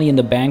this money in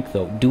the bank,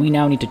 though, do we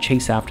now need to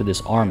chase after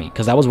this army?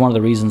 Because that was one of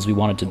the reasons we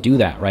wanted to do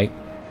that, right?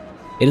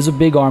 It is a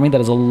big army that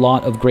has a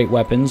lot of great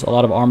weapons, a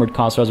lot of armored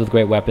Kossars with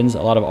great weapons,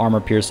 a lot of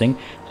armor piercing.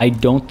 I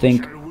don't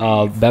think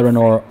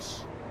Baronair,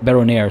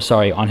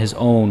 on his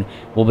own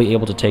will be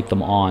able to take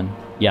them on.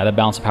 Yeah, the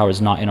balance of power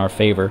is not in our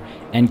favor.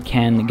 And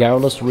can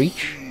Garrulus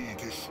reach?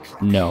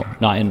 No,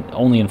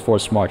 only in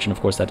forced march, and of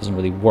course that doesn't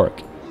really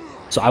work.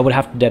 So I would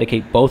have to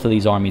dedicate both of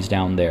these armies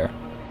down there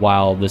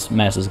while this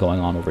mess is going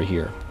on over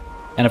here.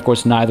 And of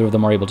course neither of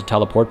them are able to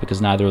teleport because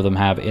neither of them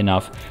have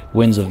enough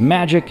Winds of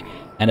Magic,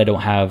 and I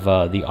don't have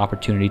the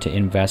opportunity to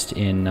invest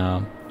in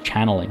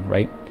channeling,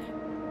 right?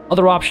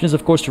 Other option is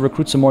of course to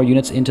recruit some more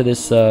units into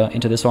this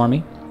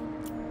army.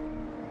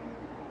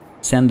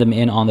 Send them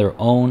in on their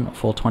own,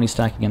 full 20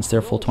 stack against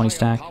their full 20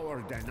 stack.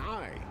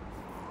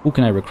 Who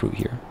can I recruit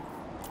here?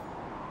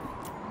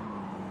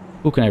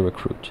 Who can I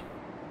recruit?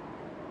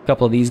 A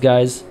couple of these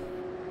guys.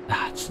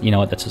 You know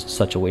what, that's just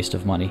such a waste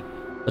of money.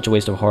 Such a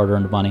waste of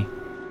hard-earned money.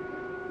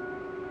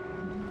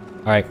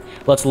 Alright,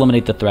 let's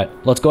eliminate the threat.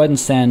 Let's go ahead and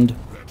send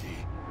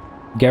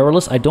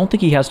Garrulus. I don't think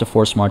he has to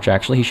force march,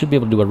 actually. He should be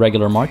able to do a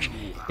regular march.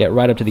 Get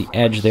right up to the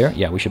edge there.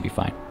 Yeah, we should be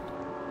fine.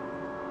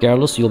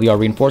 Garrulus, you'll be our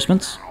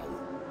reinforcements.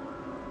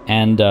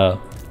 And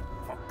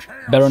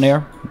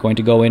Baronair, going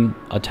to go in,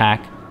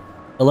 attack.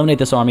 Eliminate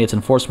this army. It's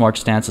in forced march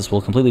stance. This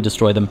will completely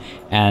destroy them,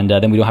 and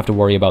then we don't have to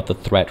worry about the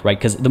threat, right?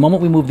 Because the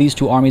moment we move these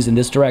two armies in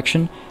this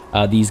direction,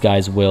 these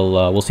guys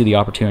will see the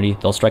opportunity.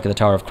 They'll strike at the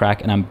Tower of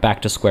Crack, and I'm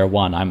back to square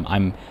one.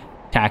 I'm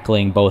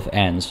tackling both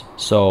ends.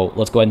 So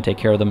let's go ahead and take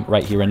care of them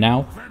right here and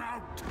now,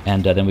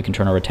 and then we can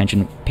turn our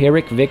attention.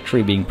 Pyrrhic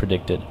victory being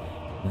predicted.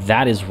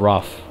 That is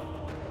rough.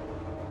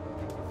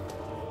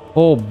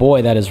 Oh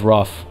boy, that is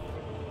rough.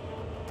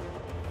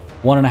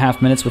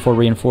 1.5 minutes before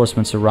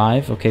reinforcements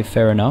arrive. Okay,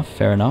 fair enough,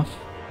 fair enough.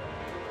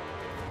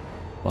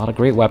 A lot of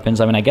great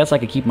weapons. I mean, I guess I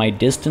could keep my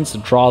distance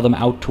and draw them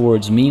out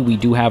towards me. We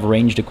do have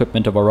ranged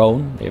equipment of our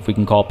own, if we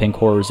can call Pink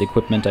Horror's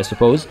equipment, I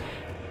suppose.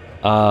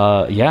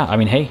 Yeah, I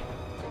mean, hey.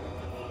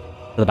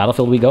 To the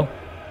battlefield we go.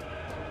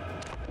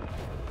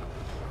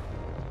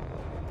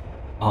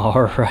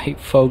 Alright,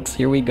 folks,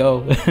 here we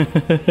go.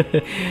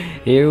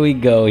 Here we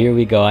go, here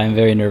we go. I'm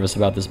very nervous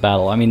about this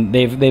battle. I mean,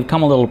 they've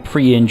come a little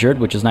pre-injured,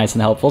 which is nice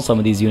and helpful. Some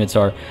of these units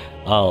are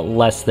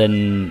less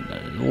than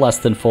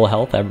full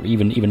health,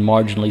 even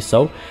marginally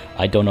so.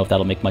 I don't know if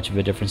that'll make much of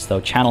a difference, though.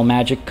 Channel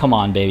magic, come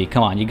on, baby,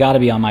 come on. You gotta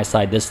be on my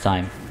side this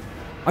time.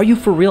 Are you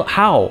for real?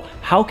 How?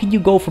 How can you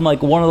go from,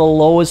 like, one of the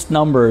lowest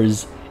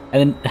numbers,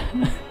 and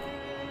then...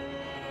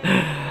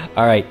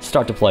 Alright,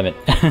 start deployment.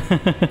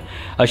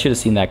 I should have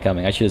seen that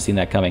coming. I should have seen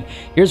that coming.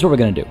 Here's what we're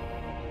going to do.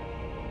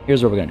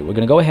 Here's what we're going to do. We're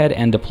going to go ahead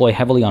and deploy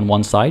heavily on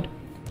one side.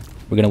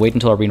 We're going to wait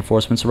until our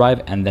reinforcements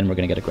arrive, and then we're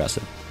going to get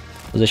aggressive.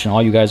 Position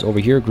all you guys over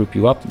here, group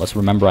you up. Let's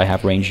remember I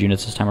have ranged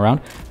units this time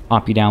around.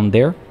 Pop you down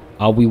there.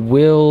 We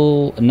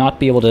will not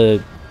be able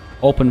to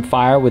open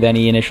fire with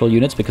any initial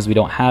units because we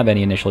don't have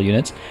any initial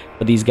units.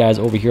 But these guys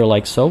over here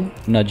like so.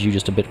 Nudge you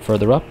just a bit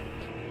further up.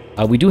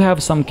 We do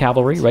have some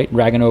cavalry, right?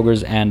 Dragon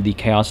Ogres and the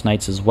Chaos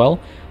Knights as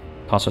well.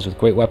 Kossars with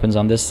great weapons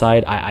on this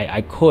side.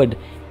 I could,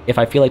 if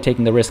I feel like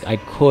taking the risk, I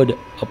could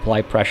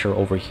apply pressure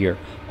over here.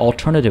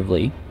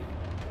 Alternatively,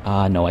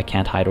 no, I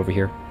can't hide over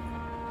here.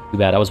 Too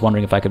bad. I was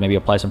wondering if I could maybe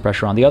apply some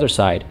pressure on the other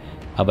side.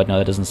 But no,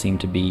 that doesn't seem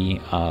to be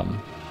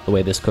the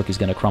way this cookie's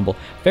going to crumble.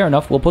 Fair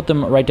enough. We'll put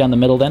them right down the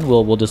middle then.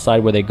 We'll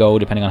decide where they go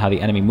depending on how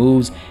the enemy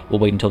moves. We'll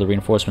wait until the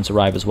reinforcements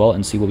arrive as well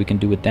and see what we can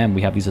do with them.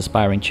 We have these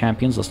aspiring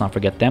champions. Let's not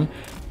forget them.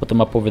 Put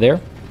them up over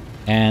there.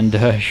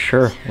 And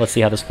sure, let's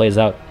see how this plays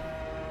out.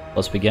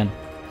 Let's begin.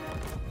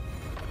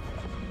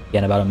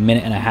 Again, about 1.5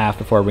 minutes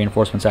before our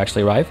reinforcements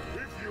actually arrive.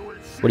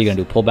 What are you going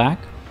to do? Pull back?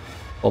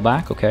 Pull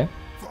back? Okay.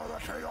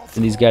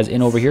 And these guys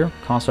in over here.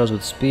 Kossars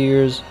with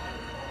spears.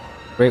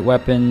 Great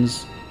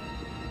weapons.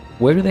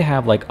 Where do they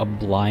have like a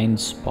blind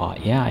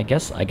spot? Yeah, I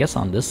guess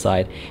on this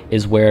side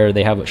is where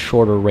they have a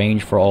shorter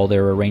range for all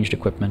their ranged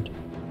equipment.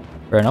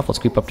 Fair enough, let's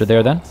creep up to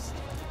there then.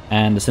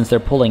 And since they're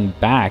pulling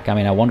back, I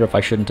mean, I wonder if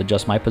I shouldn't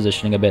adjust my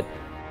positioning a bit.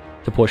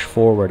 to push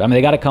forward. I mean,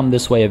 they got to come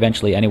this way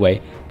eventually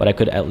anyway, but I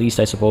could at least,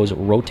 I suppose,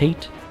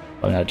 rotate.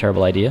 Probably not a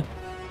terrible idea.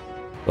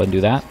 Go ahead and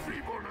do that.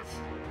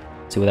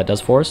 See what that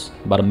does for us.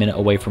 About a minute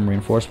away from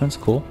reinforcements.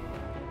 Cool.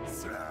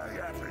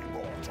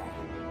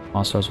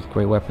 Monsters with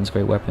great weapons,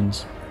 great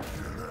weapons.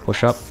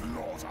 Push up.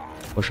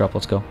 Push up,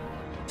 let's go.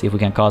 See if we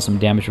can cause some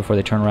damage before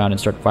they turn around and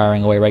start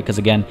firing away, right? Because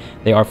again,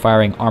 they are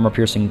firing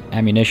armor-piercing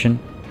ammunition.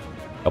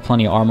 Got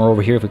plenty of armor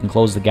over here. If we can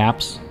close the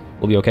gaps,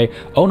 we'll be okay.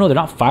 Oh no, they're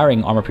not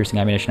firing armor-piercing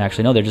ammunition,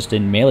 actually. No, they're just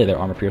in melee, they're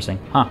armor-piercing.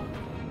 Huh.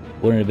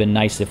 Wouldn't it have been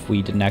nice if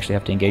we didn't actually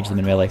have to engage them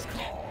in melee.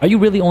 Are you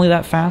really only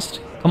that fast?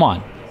 Come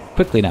on.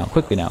 Quickly now,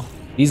 quickly now.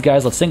 These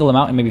guys, let's single them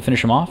out and maybe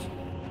finish them off.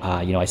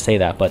 You know, I say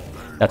that, but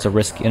that's a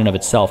risk in and of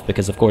itself,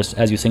 because of course,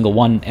 as you single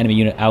one enemy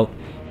unit out,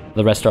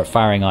 the rest start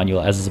firing on you,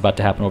 as is about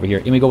to happen over here.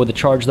 In we go with the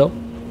charge, though,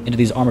 into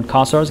these armored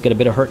Kossars, get a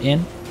bit of hurt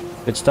in.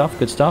 Good stuff,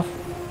 good stuff.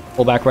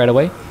 Pull back right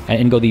away, and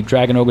in go the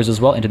Dragon Ogres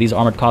as well, into these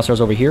armored Kossars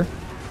over here.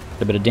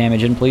 Get a bit of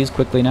damage in, please,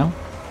 quickly now.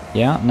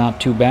 Yeah, not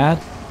too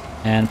bad.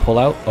 And pull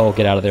out. Oh,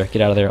 get out of there,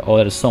 get out of there. Oh,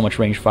 that is so much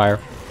range fire.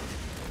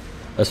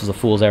 This was a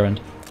fool's errand.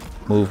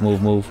 Move,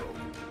 move, move.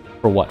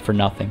 For what? For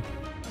nothing.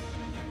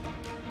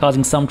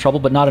 Causing some trouble,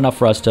 but not enough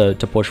for us to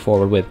push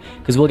forward with,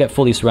 because we'll get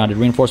fully surrounded.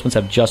 Reinforcements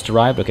have just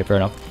arrived. Okay, fair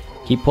enough.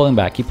 Keep pulling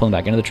back, keep pulling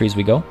back. Into the trees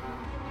we go.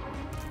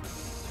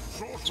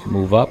 Let's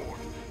move up,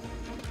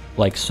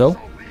 like so.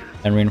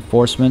 And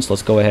reinforcements,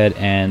 let's go ahead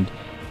and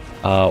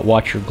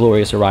watch your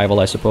glorious arrival,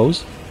 I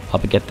suppose.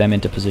 Help get them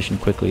into position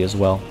quickly as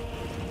well.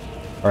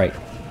 Alright,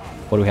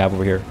 what do we have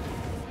over here?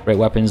 Great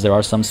weapons, there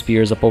are some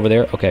spears up over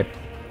there. Okay.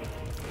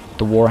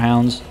 The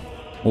Warhounds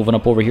moving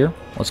up over here.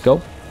 Let's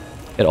go.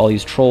 Get all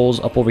these trolls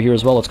up over here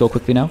as well. Let's go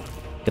quickly now.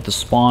 Get the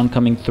spawn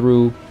coming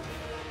through.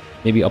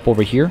 Maybe up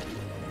over here.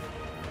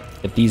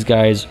 Get these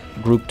guys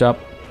grouped up.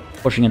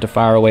 Pushing into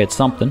fire away at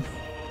something.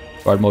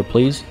 Guard mode,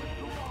 please.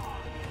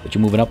 Get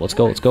you moving up. Let's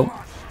go, let's go.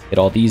 Get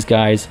all these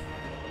guys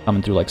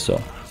coming through like so.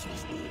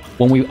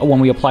 When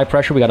we apply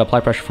pressure, we got to apply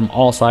pressure from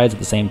all sides at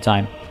the same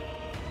time.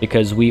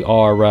 Because we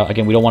are,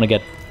 again, we don't want to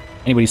get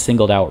anybody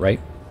singled out,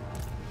 right?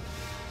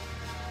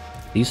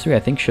 These three, I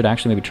think, should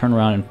actually maybe turn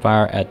around and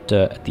fire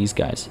at these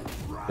guys.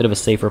 Bit of a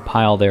safer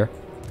pile there.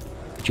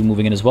 Get you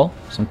moving in as well.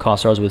 Some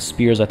Kossars with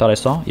spears I thought I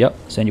saw. Yep,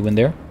 send you in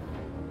there.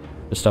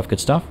 Good stuff, good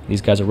stuff.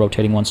 These guys are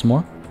rotating once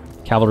more.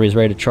 Cavalry is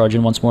ready to charge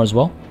in once more as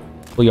well.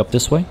 Pull you up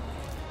this way.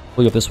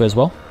 Pull you up this way as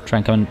well. Try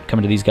and come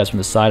into these guys from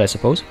the side, I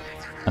suppose.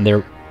 And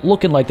they're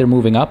looking like they're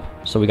moving up,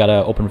 so we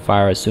gotta open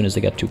fire as soon as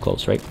they get too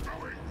close, right?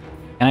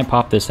 Can I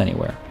pop this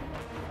anywhere?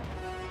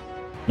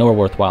 Nowhere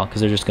worthwhile, because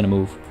they're just gonna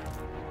move.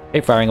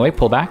 Okay, firing away.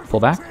 Pull back,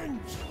 pull back.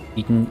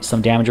 Eating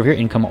some damage over here.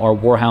 In come our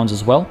Warhounds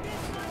as well.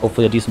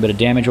 Hopefully a decent bit of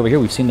damage over here.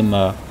 We've seen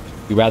them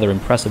be rather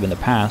impressive in the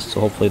past, so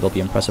hopefully they'll be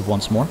impressive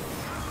once more.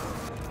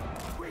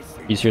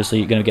 Are you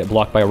seriously going to get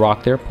blocked by a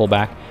rock there? Pull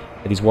back.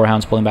 Get these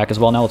Warhounds pulling back as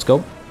well now. Let's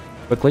go.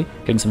 Quickly.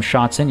 Getting some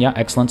shots in. Yeah,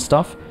 excellent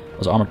stuff.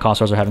 Those armored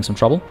Kossars are having some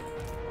trouble. Go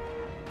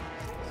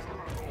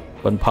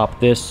ahead and pop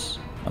this.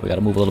 Oh, we got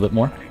to move a little bit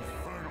more.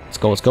 Let's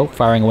go, let's go.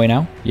 Firing away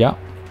now. Yeah.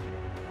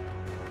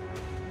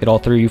 Get all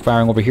three of you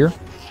firing over here.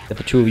 Get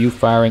the two of you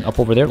firing up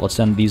over there. Let's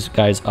send these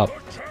guys up.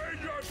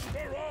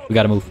 We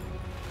got to move.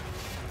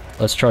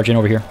 Let's charge in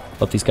over here.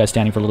 Left these guys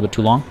standing for a little bit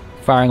too long.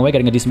 Firing away,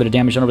 getting a decent bit of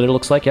damage done over there,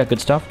 looks like. Yeah, good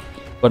stuff.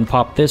 Go ahead and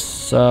pop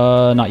this.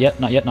 Not yet,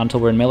 not yet. Not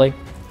until we're in melee.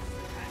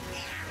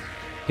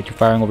 Get you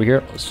firing over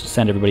here. Let's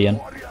send everybody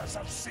in.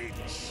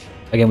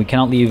 Again, we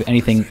cannot leave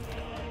anything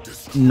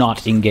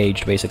not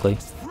engaged, basically.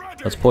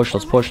 Let's push,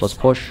 let's push, let's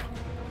push.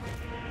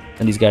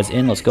 Send these guys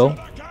in. Let's go.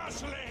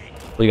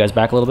 Pull you guys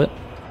back a little bit.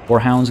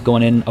 Warhounds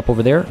going in up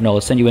over there. No,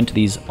 let's send you into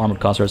these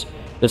armored Kossars.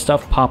 Good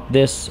stuff. Pop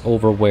this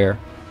over where?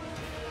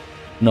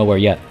 Nowhere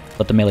yet.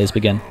 Let the melees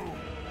begin.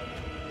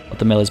 Let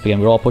the melees begin.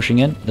 We're all pushing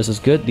in. This is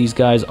good. These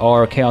guys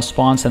are Chaos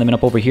Spawn. Send them in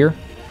up over here.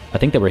 I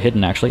think they were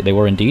hidden, actually. They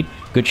were indeed.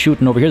 Good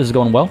shooting over here. This is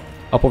going well.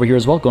 Up over here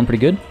as well. Going pretty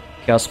good.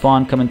 Chaos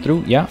Spawn coming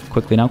through. Yeah,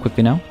 quickly now,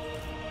 quickly now.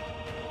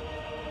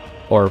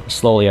 Or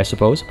slowly, I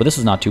suppose. But this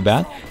is not too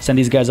bad. Send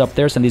these guys up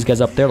there. Send these guys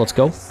up there. Let's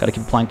go. Gotta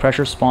keep applying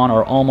pressure. Spawn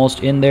are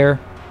almost in there.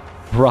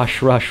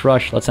 Rush, rush,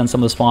 rush. Let's send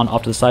some of the spawn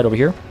off to the side over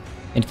here.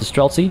 Into the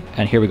Streltsy.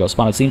 And here we go.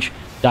 Spawn of Tzeentch.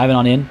 Diving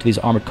on in to these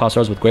armored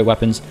Kossars with great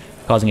weapons.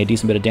 Causing a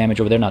decent bit of damage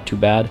over there. Not too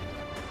bad.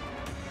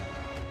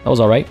 That was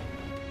alright.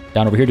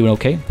 Down over here doing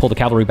okay. Pull the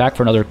cavalry back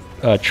for another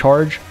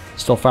charge.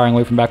 Still firing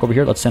away from back over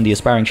here. Let's send the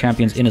aspiring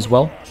champions in as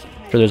well.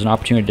 Sure, there's an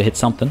opportunity to hit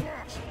something.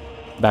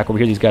 Back over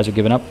here, these guys are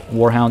giving up.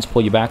 Warhounds,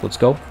 pull you back. Let's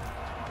go.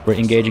 We're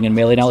engaging in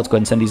melee now. Let's go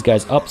ahead and send these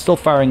guys up. Still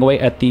firing away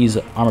at these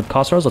armored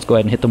Kossars. Let's go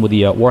ahead and hit them with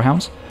the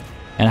Warhounds.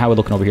 And how are we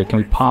looking over here? Can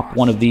we pop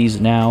one of these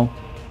now?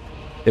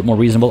 A bit more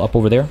reasonable up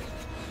over there.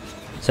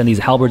 Send these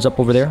halberds up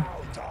over there.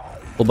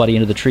 Pull buddy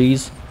into the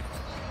trees.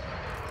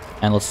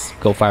 And let's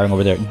go firing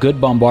over there.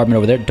 Good bombardment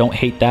over there. Don't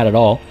hate that at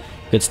all.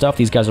 Good stuff.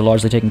 These guys are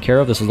largely taken care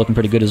of. This is looking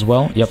pretty good as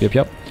well. Yep, yep,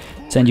 yep.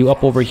 Send you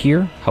up over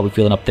here. How are we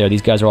feeling up there?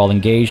 These guys are all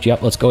engaged.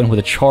 Yep, let's go in with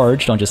a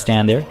charge. Don't just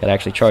stand there. Gotta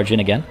actually charge in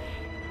again.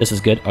 This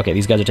is good. Okay,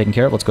 these guys are taken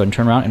care of. Let's go ahead and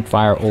turn around and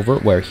fire over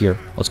where? Here.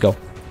 Let's go.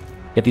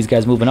 Get these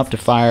guys moving up to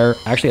fire,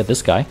 actually at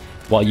this guy,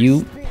 while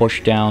you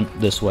push down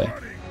this way.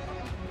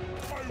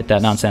 Hit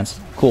that nonsense.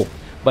 Cool.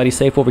 Buddy's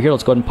safe over here.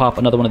 Let's go ahead and pop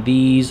another one of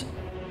these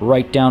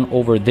right down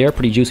over there.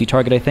 Pretty juicy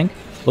target, I think.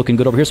 Looking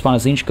good over here. Spawn a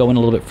Tzeentch, go in a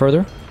little bit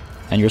further.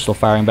 And you're still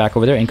firing back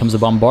over there. In comes the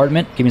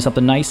bombardment. Give me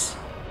something nice.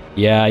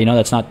 Yeah, you know,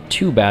 that's not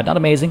too bad. Not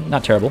amazing.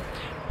 Not terrible.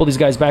 Pull these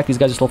guys back. These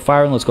guys are still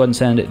firing. Let's go ahead and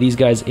send these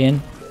guys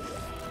in.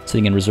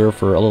 Sitting in reserve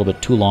for a little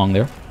bit too long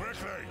there.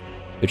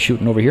 Good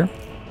shooting over here.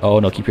 Oh,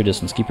 no, keep your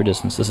distance. Keep your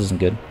distance. This isn't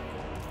good.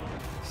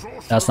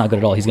 That's not good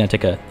at all. He's going to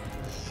take a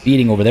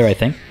beating over there, I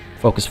think.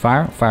 Focus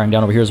fire. Firing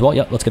down over here as well.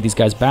 Yep, let's get these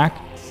guys back.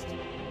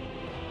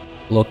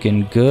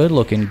 Looking good.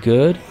 Looking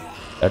good.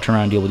 Gotta turn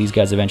around and deal with these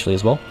guys eventually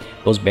as well.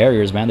 Those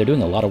barriers, man, they're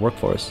doing a lot of work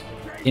for us.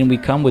 In we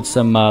come with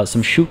some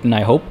shooting,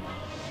 I hope.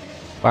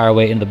 Fire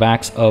away into the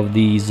backs of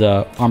these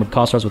armored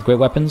Kossars with great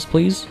weapons,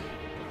 please.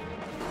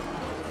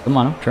 Come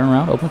on, turn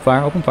around. Open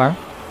fire. Open fire.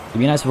 Give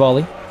me a nice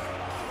volley.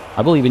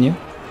 I believe in you.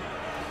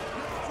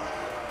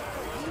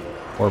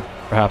 Or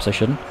perhaps I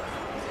shouldn't.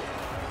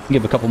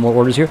 Give a couple more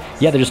orders here.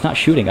 Yeah, they're just not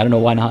shooting. I don't know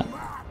why not.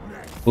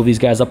 Move these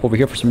guys up over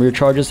here for some rear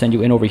charges. Send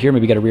you in over here.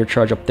 Maybe get a rear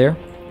charge up there.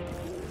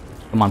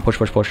 Come on, push,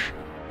 push, push.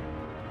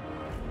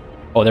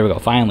 Oh, there we go.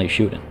 Finally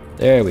shooting.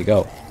 There we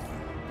go.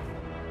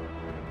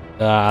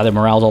 Their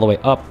morale's all the way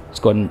up. Let's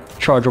go ahead and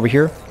charge over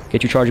here.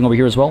 Get you charging over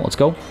here as well. Let's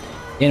go.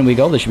 In we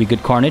go. This should be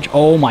good carnage.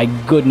 Oh my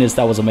goodness,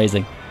 that was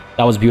amazing.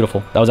 That was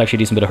beautiful. That was actually a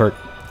decent bit of hurt.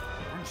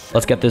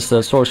 Let's get this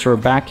sorcerer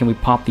back. Can we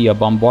pop the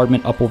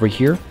bombardment up over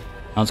here?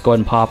 Now let's go ahead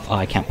and pop...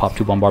 I can't pop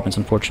two bombardments,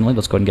 unfortunately.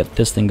 Let's go ahead and get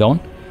this thing going.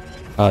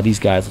 These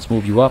guys, let's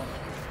move you up.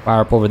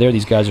 Fire up over there.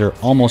 These guys are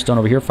almost done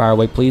over here. Fire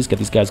away, please. Get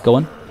these guys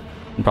going.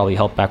 And probably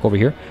help back over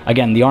here.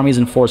 Again, the army's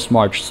in forced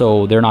march,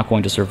 so they're not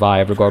going to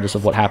survive regardless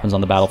of what happens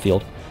on the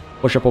battlefield.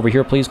 Push up over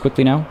here, please,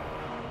 quickly now.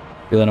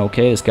 Feeling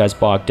okay. This guy's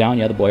bogged down.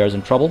 Yeah, the boyar's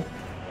in trouble.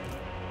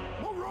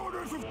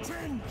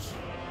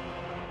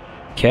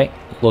 Okay,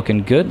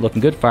 looking good,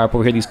 looking good. Fire up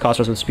over here, these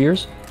Kossars with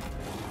spears.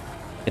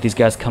 Get these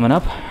guys coming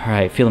up.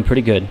 Alright, feeling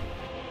pretty good.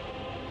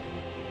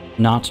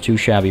 Not too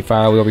shabby.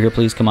 Fire away over here,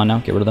 please. Come on now,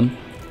 get rid of them.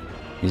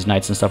 These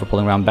knights and stuff are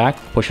pulling around back.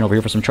 Pushing over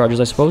here for some charges,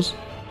 I suppose.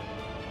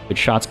 Good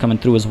shots coming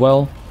through as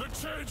well.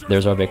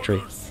 There's our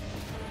victory.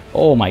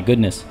 Oh my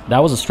goodness. That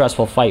was a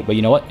stressful fight, but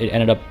you know what? It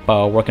ended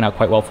up working out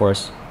quite well for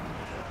us.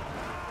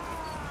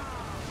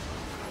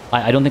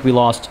 I don't think we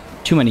lost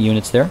too many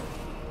units there.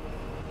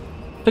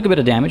 Took a bit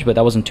of damage, but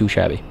that wasn't too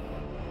shabby.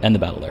 End the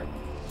battle there.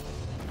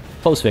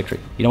 Close victory.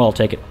 You know what? I'll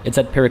take it. It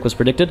said Pyrrhic was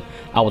predicted.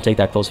 I will take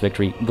that close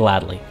victory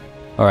gladly.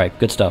 Alright,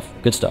 good stuff.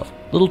 Good stuff.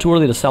 A little too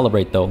early to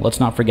celebrate, though. Let's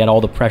not forget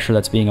all the pressure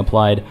that's being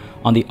applied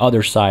on the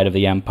other side of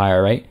the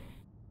Empire, right?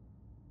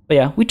 But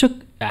yeah, we took...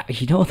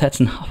 you know, that's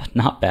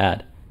not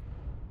bad.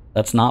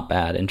 That's not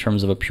bad in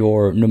terms of a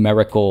pure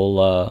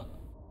numerical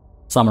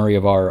summary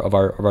of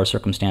our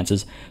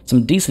circumstances.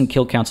 Some decent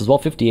kill counts as well.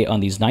 58 on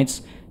these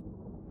knights.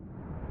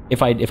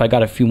 If I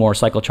got a few more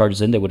cycle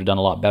charges in, they would have done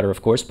a lot better,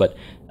 of course. But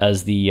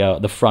as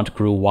the front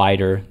grew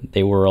wider,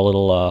 they were a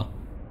little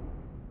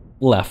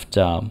left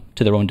to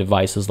their own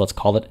devices, let's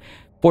call it.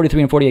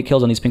 43 and 48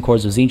 kills on these pink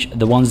cores of Tzeentch.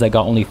 The ones that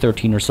got only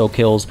 13 or so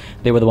kills,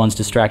 they were the ones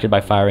distracted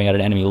by firing at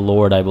an enemy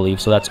lord, I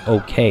believe. So that's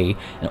okay.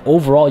 And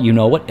overall, you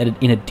know what?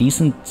 In a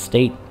decent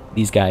state,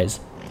 these guys.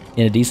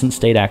 In a decent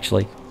state,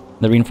 actually.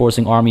 The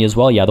reinforcing army as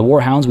well. Yeah, the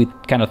Warhounds, we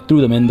kind of threw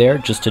them in there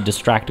just to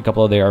distract a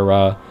couple of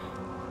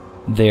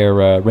their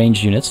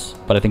ranged units,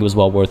 but I think it was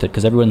well worth it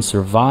because everyone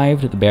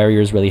survived. The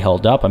barriers really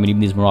held up. I mean, even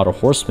these Marauder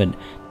Horsemen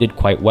did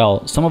quite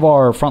well. Some of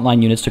our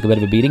frontline units took a bit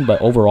of a beating,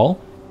 but overall,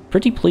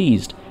 pretty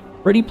pleased.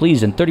 Pretty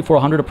pleased, and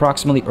 3,400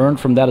 approximately earned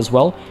from that as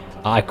well.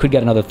 I could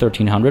get another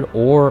 1,300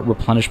 or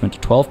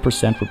replenishment,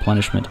 12%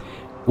 replenishment.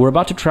 We're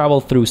about to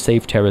travel through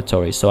safe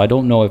territory, so I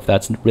don't know if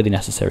that's really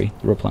necessary,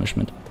 the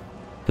replenishment,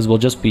 because we'll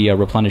just be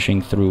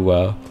replenishing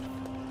through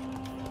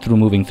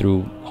moving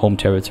through home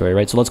territory,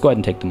 right? So let's go ahead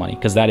and take the money,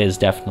 because that is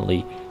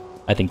definitely,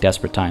 I think,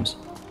 desperate times.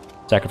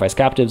 Sacrifice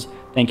captives,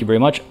 thank you very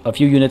much. A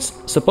few units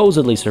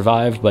supposedly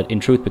survived, but in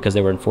truth, because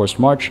they were in forced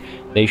march,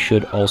 they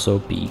should also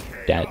be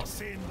dead.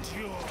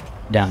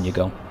 Down you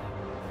go.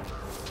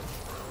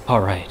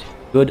 Alright,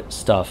 good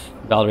stuff.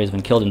 Valerie has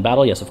been killed in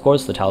battle, yes, of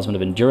course. The Talisman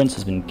of Endurance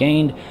has been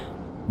gained.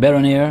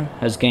 Baronnier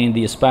has gained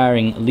the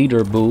Aspiring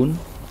Leader boon.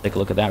 Take a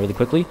look at that really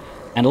quickly.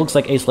 And it looks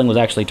like Aisling was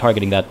actually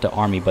targeting that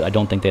army, but I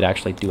don't think they'd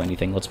actually do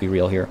anything. Let's be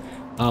real here.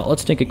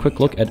 Let's take a quick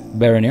look at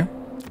Baronnier.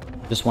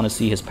 Just want to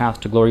see his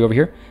path to glory over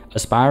here.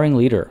 Aspiring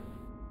Leader.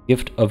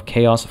 Gift of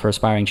Chaos for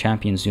Aspiring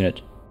Champions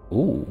unit.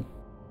 Ooh.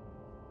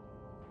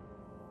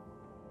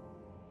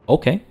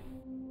 Okay.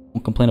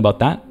 Won't complain about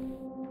that.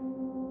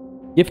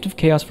 Gift of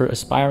Chaos for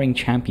Aspiring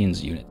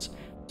Champions units.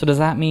 So does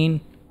that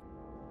mean...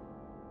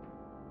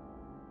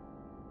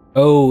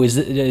 Oh, is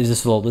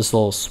this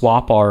little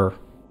swap our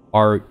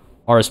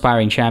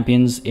aspiring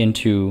champions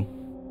into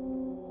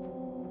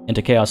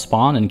Chaos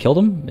Spawn and kill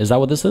them? Is that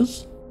what this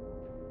is?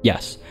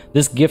 Yes.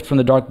 This gift from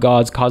the Dark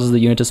Gods causes the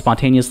unit to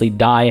spontaneously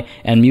die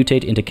and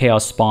mutate into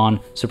Chaos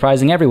Spawn,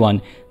 surprising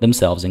everyone,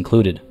 themselves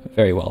included.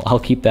 Very well. I'll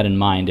keep that in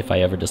mind if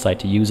I ever decide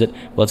to use it.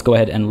 But let's go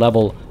ahead and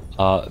level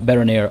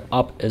Baronair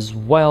up as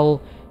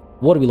well.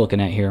 What are we looking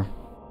at here?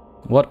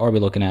 What are we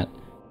looking at?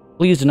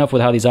 Pleased enough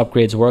with how these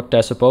upgrades worked,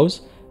 I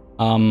suppose.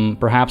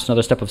 Perhaps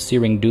another step of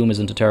Searing Doom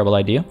isn't a terrible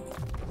idea.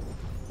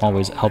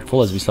 Always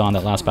helpful, as we saw in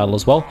that last battle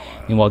as well.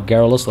 Meanwhile,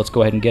 Garrulus, let's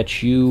go ahead and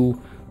get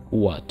you...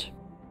 what?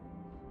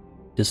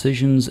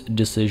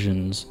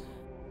 Decisions.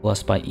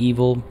 Blessed by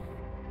Evil.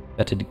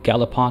 Vetted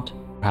Gallipot,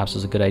 perhaps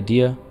is a good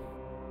idea.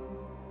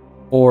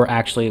 Or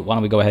actually, why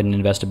don't we go ahead and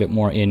invest a bit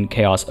more in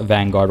Chaos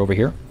Vanguard over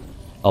here.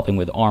 Helping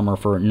with armor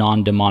for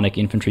non-demonic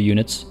infantry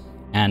units.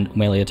 And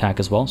melee attack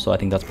as well, so I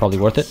think that's probably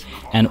worth it.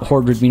 And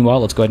Hordred, meanwhile,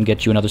 let's go ahead and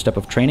get you another step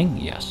of training.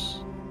 Yes.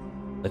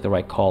 Like the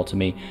right call to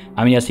me.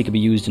 I mean, yes, he could be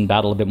used in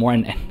battle a bit more,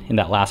 and in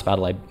that last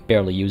battle, I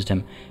barely used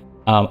him.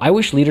 I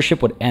wish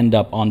leadership would end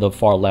up on the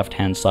far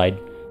left-hand side,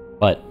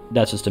 but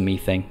that's just a me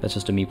thing. That's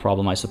just a me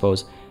problem, I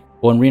suppose.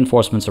 When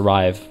reinforcements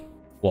arrive,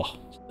 whoa,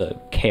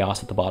 the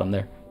chaos at the bottom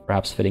there.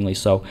 Perhaps fittingly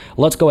so.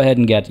 Let's go ahead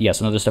and get, yes,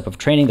 another step of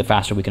training. The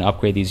faster we can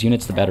upgrade these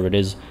units, the better it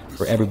is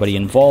for everybody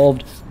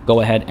involved.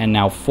 Go ahead and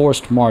now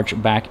forced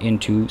march back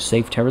into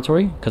safe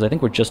territory, because I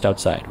think we're just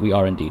outside. We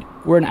are indeed.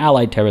 We're in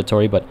allied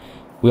territory, but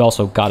we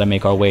also got to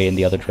make our way in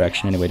the other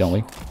direction anyway, don't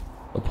we?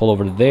 We'll pull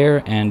over to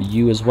there, and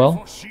you as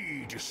well.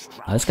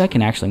 This guy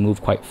can actually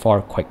move quite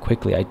far, quite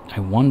quickly. I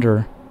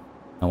wonder...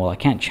 Oh, well, I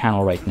can't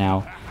channel right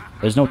now.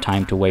 There's no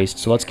time to waste,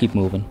 so let's keep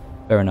moving.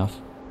 Fair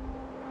enough.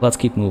 Let's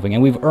keep moving.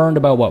 And we've earned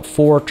about, what,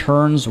 4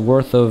 turns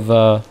worth of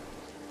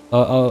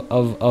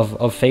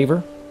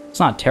favor? It's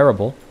not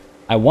terrible.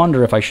 I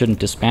wonder if I shouldn't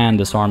disband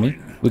this army.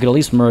 We could at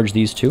least merge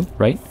these two,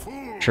 right?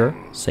 Sure.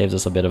 Saves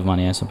us a bit of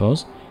money, I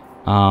suppose.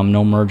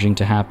 No merging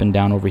to happen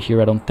down over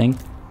here, I don't think.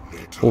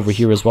 Over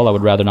here as well, I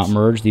would rather not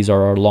merge. These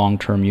are our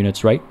long-term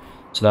units, right?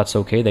 So that's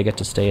okay. They get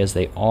to stay as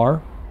they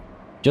are.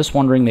 Just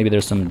wondering, maybe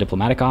there's some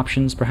diplomatic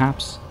options,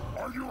 perhaps?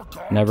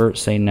 Never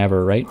say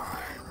never, right?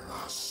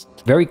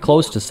 Very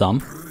close to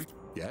some.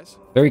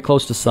 Very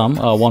close to some.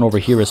 One over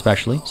here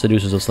especially.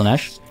 Seducers of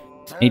Slaanesh.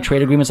 Any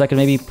trade agreements I could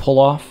maybe pull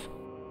off?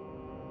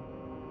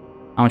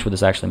 How much would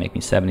this actually make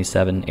me?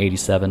 77,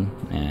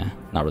 87?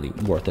 Not really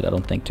worth it, I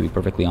don't think, to be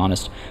perfectly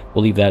honest.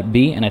 We'll leave that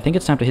be, and I think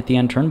it's time to hit the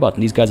end turn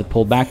button. These guys have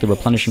pulled back. They're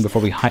replenishing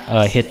before we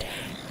hit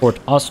Fort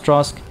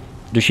Ostrosk.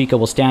 Dushika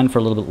will stand for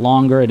a little bit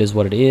longer. It is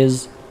what it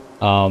is.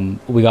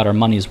 We got our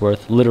money's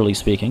worth, literally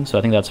speaking, so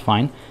I think that's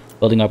fine.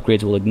 Building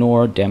upgrades we'll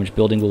ignore. Damaged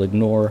building we'll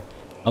ignore.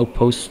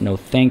 Outposts, no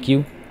thank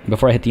you.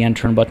 Before I hit the end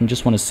turn button,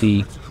 just want to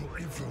see...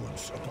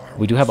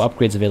 We do have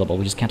upgrades available.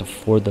 We just can't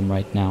afford them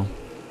right now.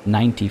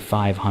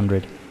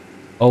 9,500.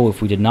 Oh, if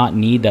we did not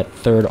need that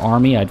third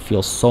army, I'd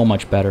feel so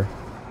much better.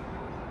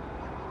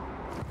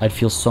 I'd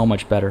feel so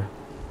much better.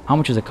 How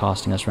much is it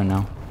costing us right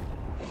now?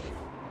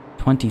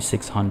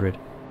 2,600.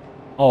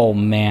 Oh,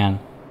 man.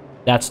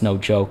 That's no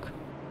joke.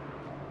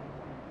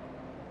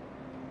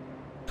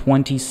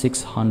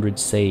 2,600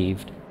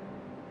 saved.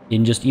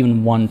 In just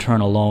even one turn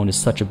alone is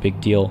such a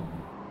big deal.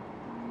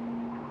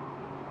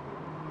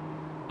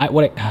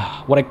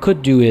 What I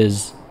could do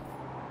is...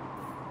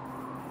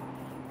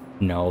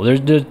 No, I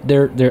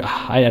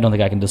don't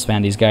think I can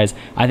disband these guys.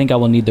 I think I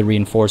will need the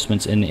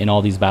reinforcements in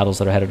all these battles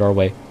that are headed our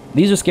way.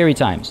 These are scary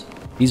times.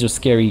 These are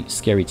scary,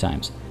 scary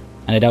times.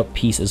 And I doubt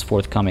peace is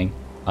forthcoming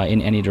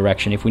in any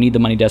direction. If we need the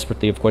money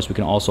desperately, of course, we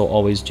can also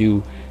always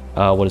do...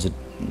 what is it?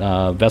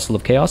 Vessel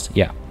of Chaos?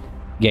 Yeah.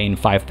 Gain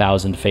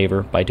 5,000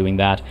 favor by doing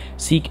that.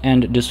 Seek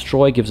and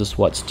Destroy gives us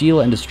what?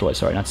 Steal and Destroy.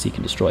 Sorry, not Seek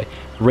and Destroy.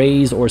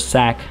 Raise or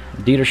sack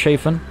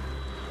Dieterschafen.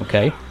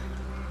 Okay.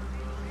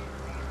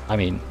 I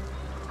mean,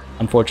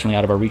 unfortunately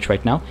out of our reach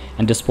right now.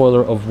 And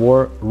Despoiler of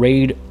War,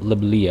 Raid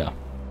Liblia.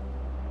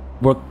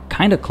 We're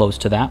kind of close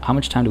to that. How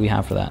much time do we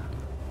have for that?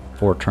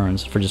 4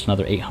 turns for just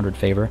another 800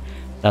 favor.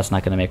 That's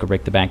not going to make or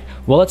break the bank.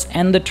 Well, let's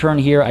end the turn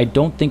here. I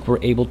don't think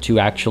we're able to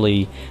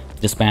actually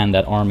disband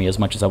that army as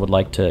much as I would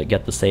like to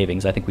get the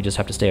savings. I think we just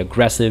have to stay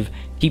aggressive,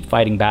 keep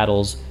fighting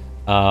battles,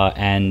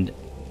 and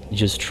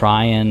just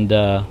try and...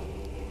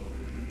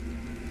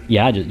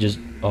 yeah, just...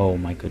 Oh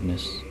my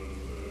goodness.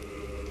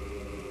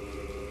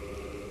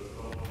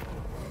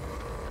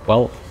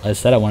 Well, I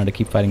said I wanted to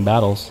keep fighting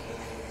battles.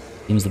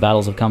 Seems the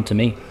battles have come to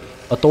me.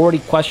 Authority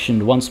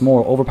questioned once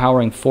more.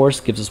 Overpowering force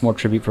gives us more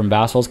tribute from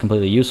vassals.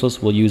 Completely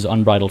useless. We'll use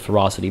unbridled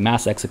ferocity.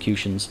 Mass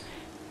executions.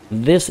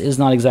 This is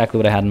not exactly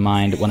what I had in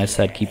mind when I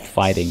said keep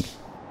fighting.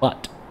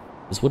 But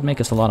this would make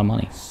us a lot of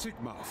money.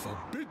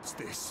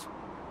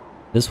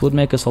 This would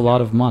make us a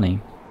lot of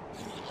money.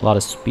 A lot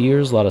of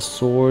spears, a lot of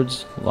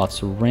swords,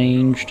 lots of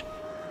ranged.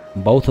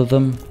 Both of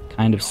them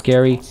kind of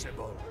scary.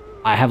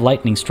 I have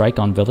Lightning Strike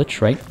on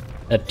Vilitch, right?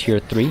 At tier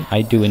 3.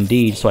 I do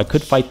indeed. So I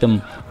could fight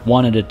them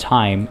one at a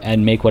time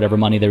and make whatever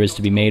money there is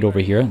to be made over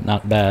here.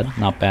 Not bad,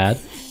 not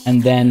bad.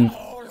 And then...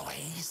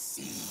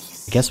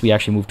 I guess we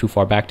actually moved too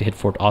far back to hit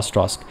Fort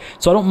Ostrosk.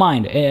 So I don't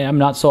mind. I'm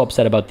not so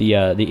upset about the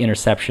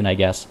interception, I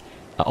guess.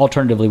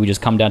 Alternatively, we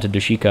just come down to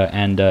Dushika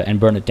and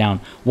burn it down.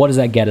 What does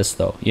that get us,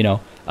 though? You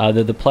know,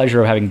 the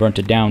pleasure of having burnt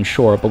it down,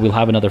 sure, but we'll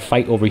have another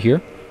fight over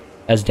here.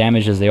 As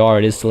damaged as they are,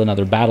 it is still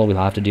another battle we'll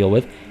have to deal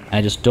with. And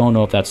I just don't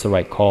know if that's the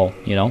right call,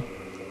 you know?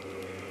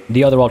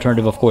 The other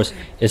alternative, of course,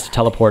 is to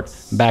teleport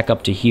back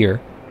up to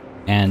here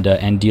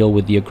and deal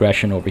with the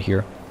aggression over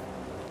here.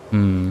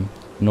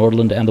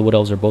 Nordland and the Wood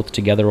Elves are both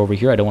together over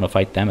here. I don't want to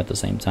fight them at the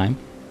same time.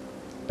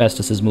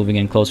 Festus is moving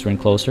in closer and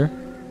closer.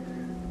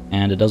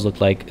 And it does look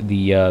like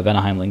the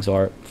Vanaheimlings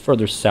are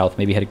further south,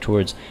 maybe heading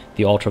towards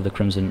the Altar of the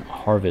Crimson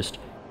Harvest.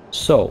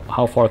 So,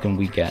 how far can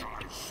we get?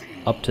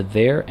 Up to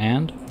there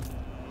and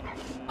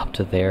up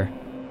to there.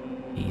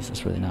 Jeez,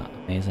 that's really not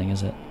amazing,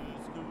 is it?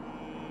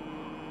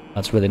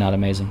 That's really not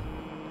amazing.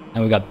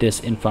 And we got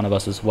this in front of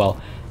us as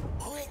well.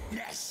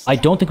 I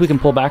don't think we can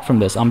pull back from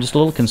this. I'm just a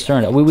little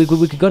concerned. We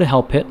could go to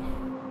Hell Pit,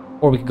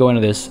 or we could go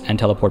into this and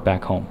teleport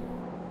back home.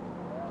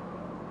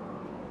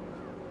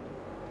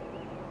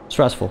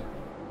 Stressful.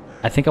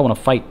 I think I want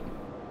to fight.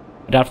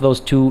 But after those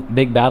two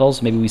big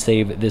battles, maybe we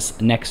save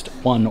this next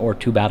 1 or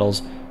 2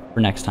 battles for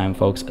next time,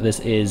 folks. This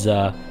is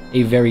a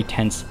very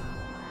tense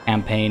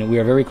campaign. We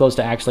are very close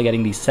to actually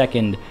getting the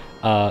second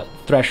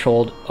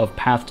threshold of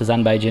Path to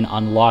Zanbaijin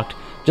unlocked,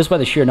 just by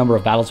the sheer number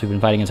of battles we've been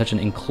fighting in such an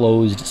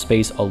enclosed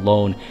space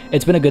alone.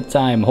 It's been a good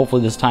time.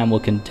 Hopefully this time will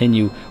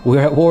continue.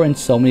 We're at war in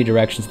so many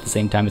directions at the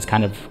same time. It's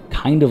kind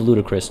of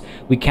ludicrous.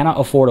 We cannot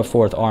afford a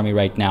 4th army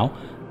right now.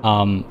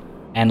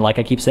 And like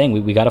I keep saying,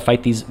 we gotta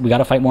fight these. We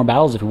gotta fight more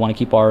battles if we want to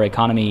keep our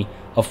economy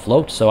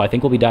afloat. So I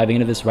think we'll be diving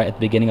into this right at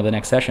the beginning of the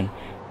next session,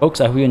 folks.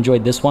 I hope you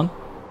enjoyed this one.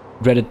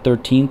 Dreaded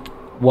 13th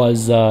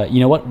was, you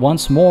know what?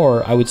 Once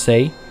more, I would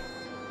say,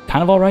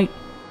 kind of all right,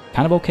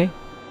 kind of okay.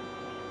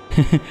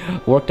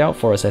 Worked out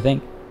for us, I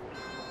think.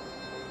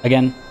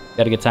 Again,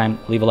 had a good time.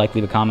 Leave a like,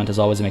 leave a comment. As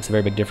always, it makes a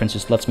very big difference.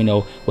 Just lets me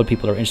know what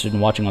people are interested in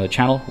watching on the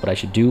channel, what I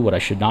should do, what I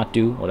should not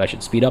do, what I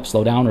should speed up,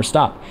 slow down, or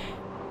stop.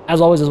 As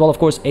always, as well, of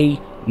course,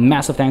 a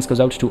massive thanks goes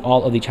out to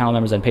all of the channel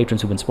members and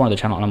patrons who've been supporting the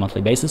channel on a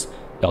monthly basis.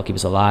 Y'all keep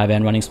us alive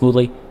and running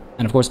smoothly.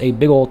 And of course, a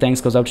big old thanks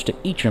goes out to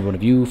each and every one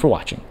of you for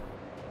watching.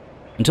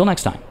 Until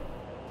next time,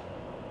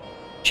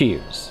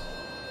 cheers.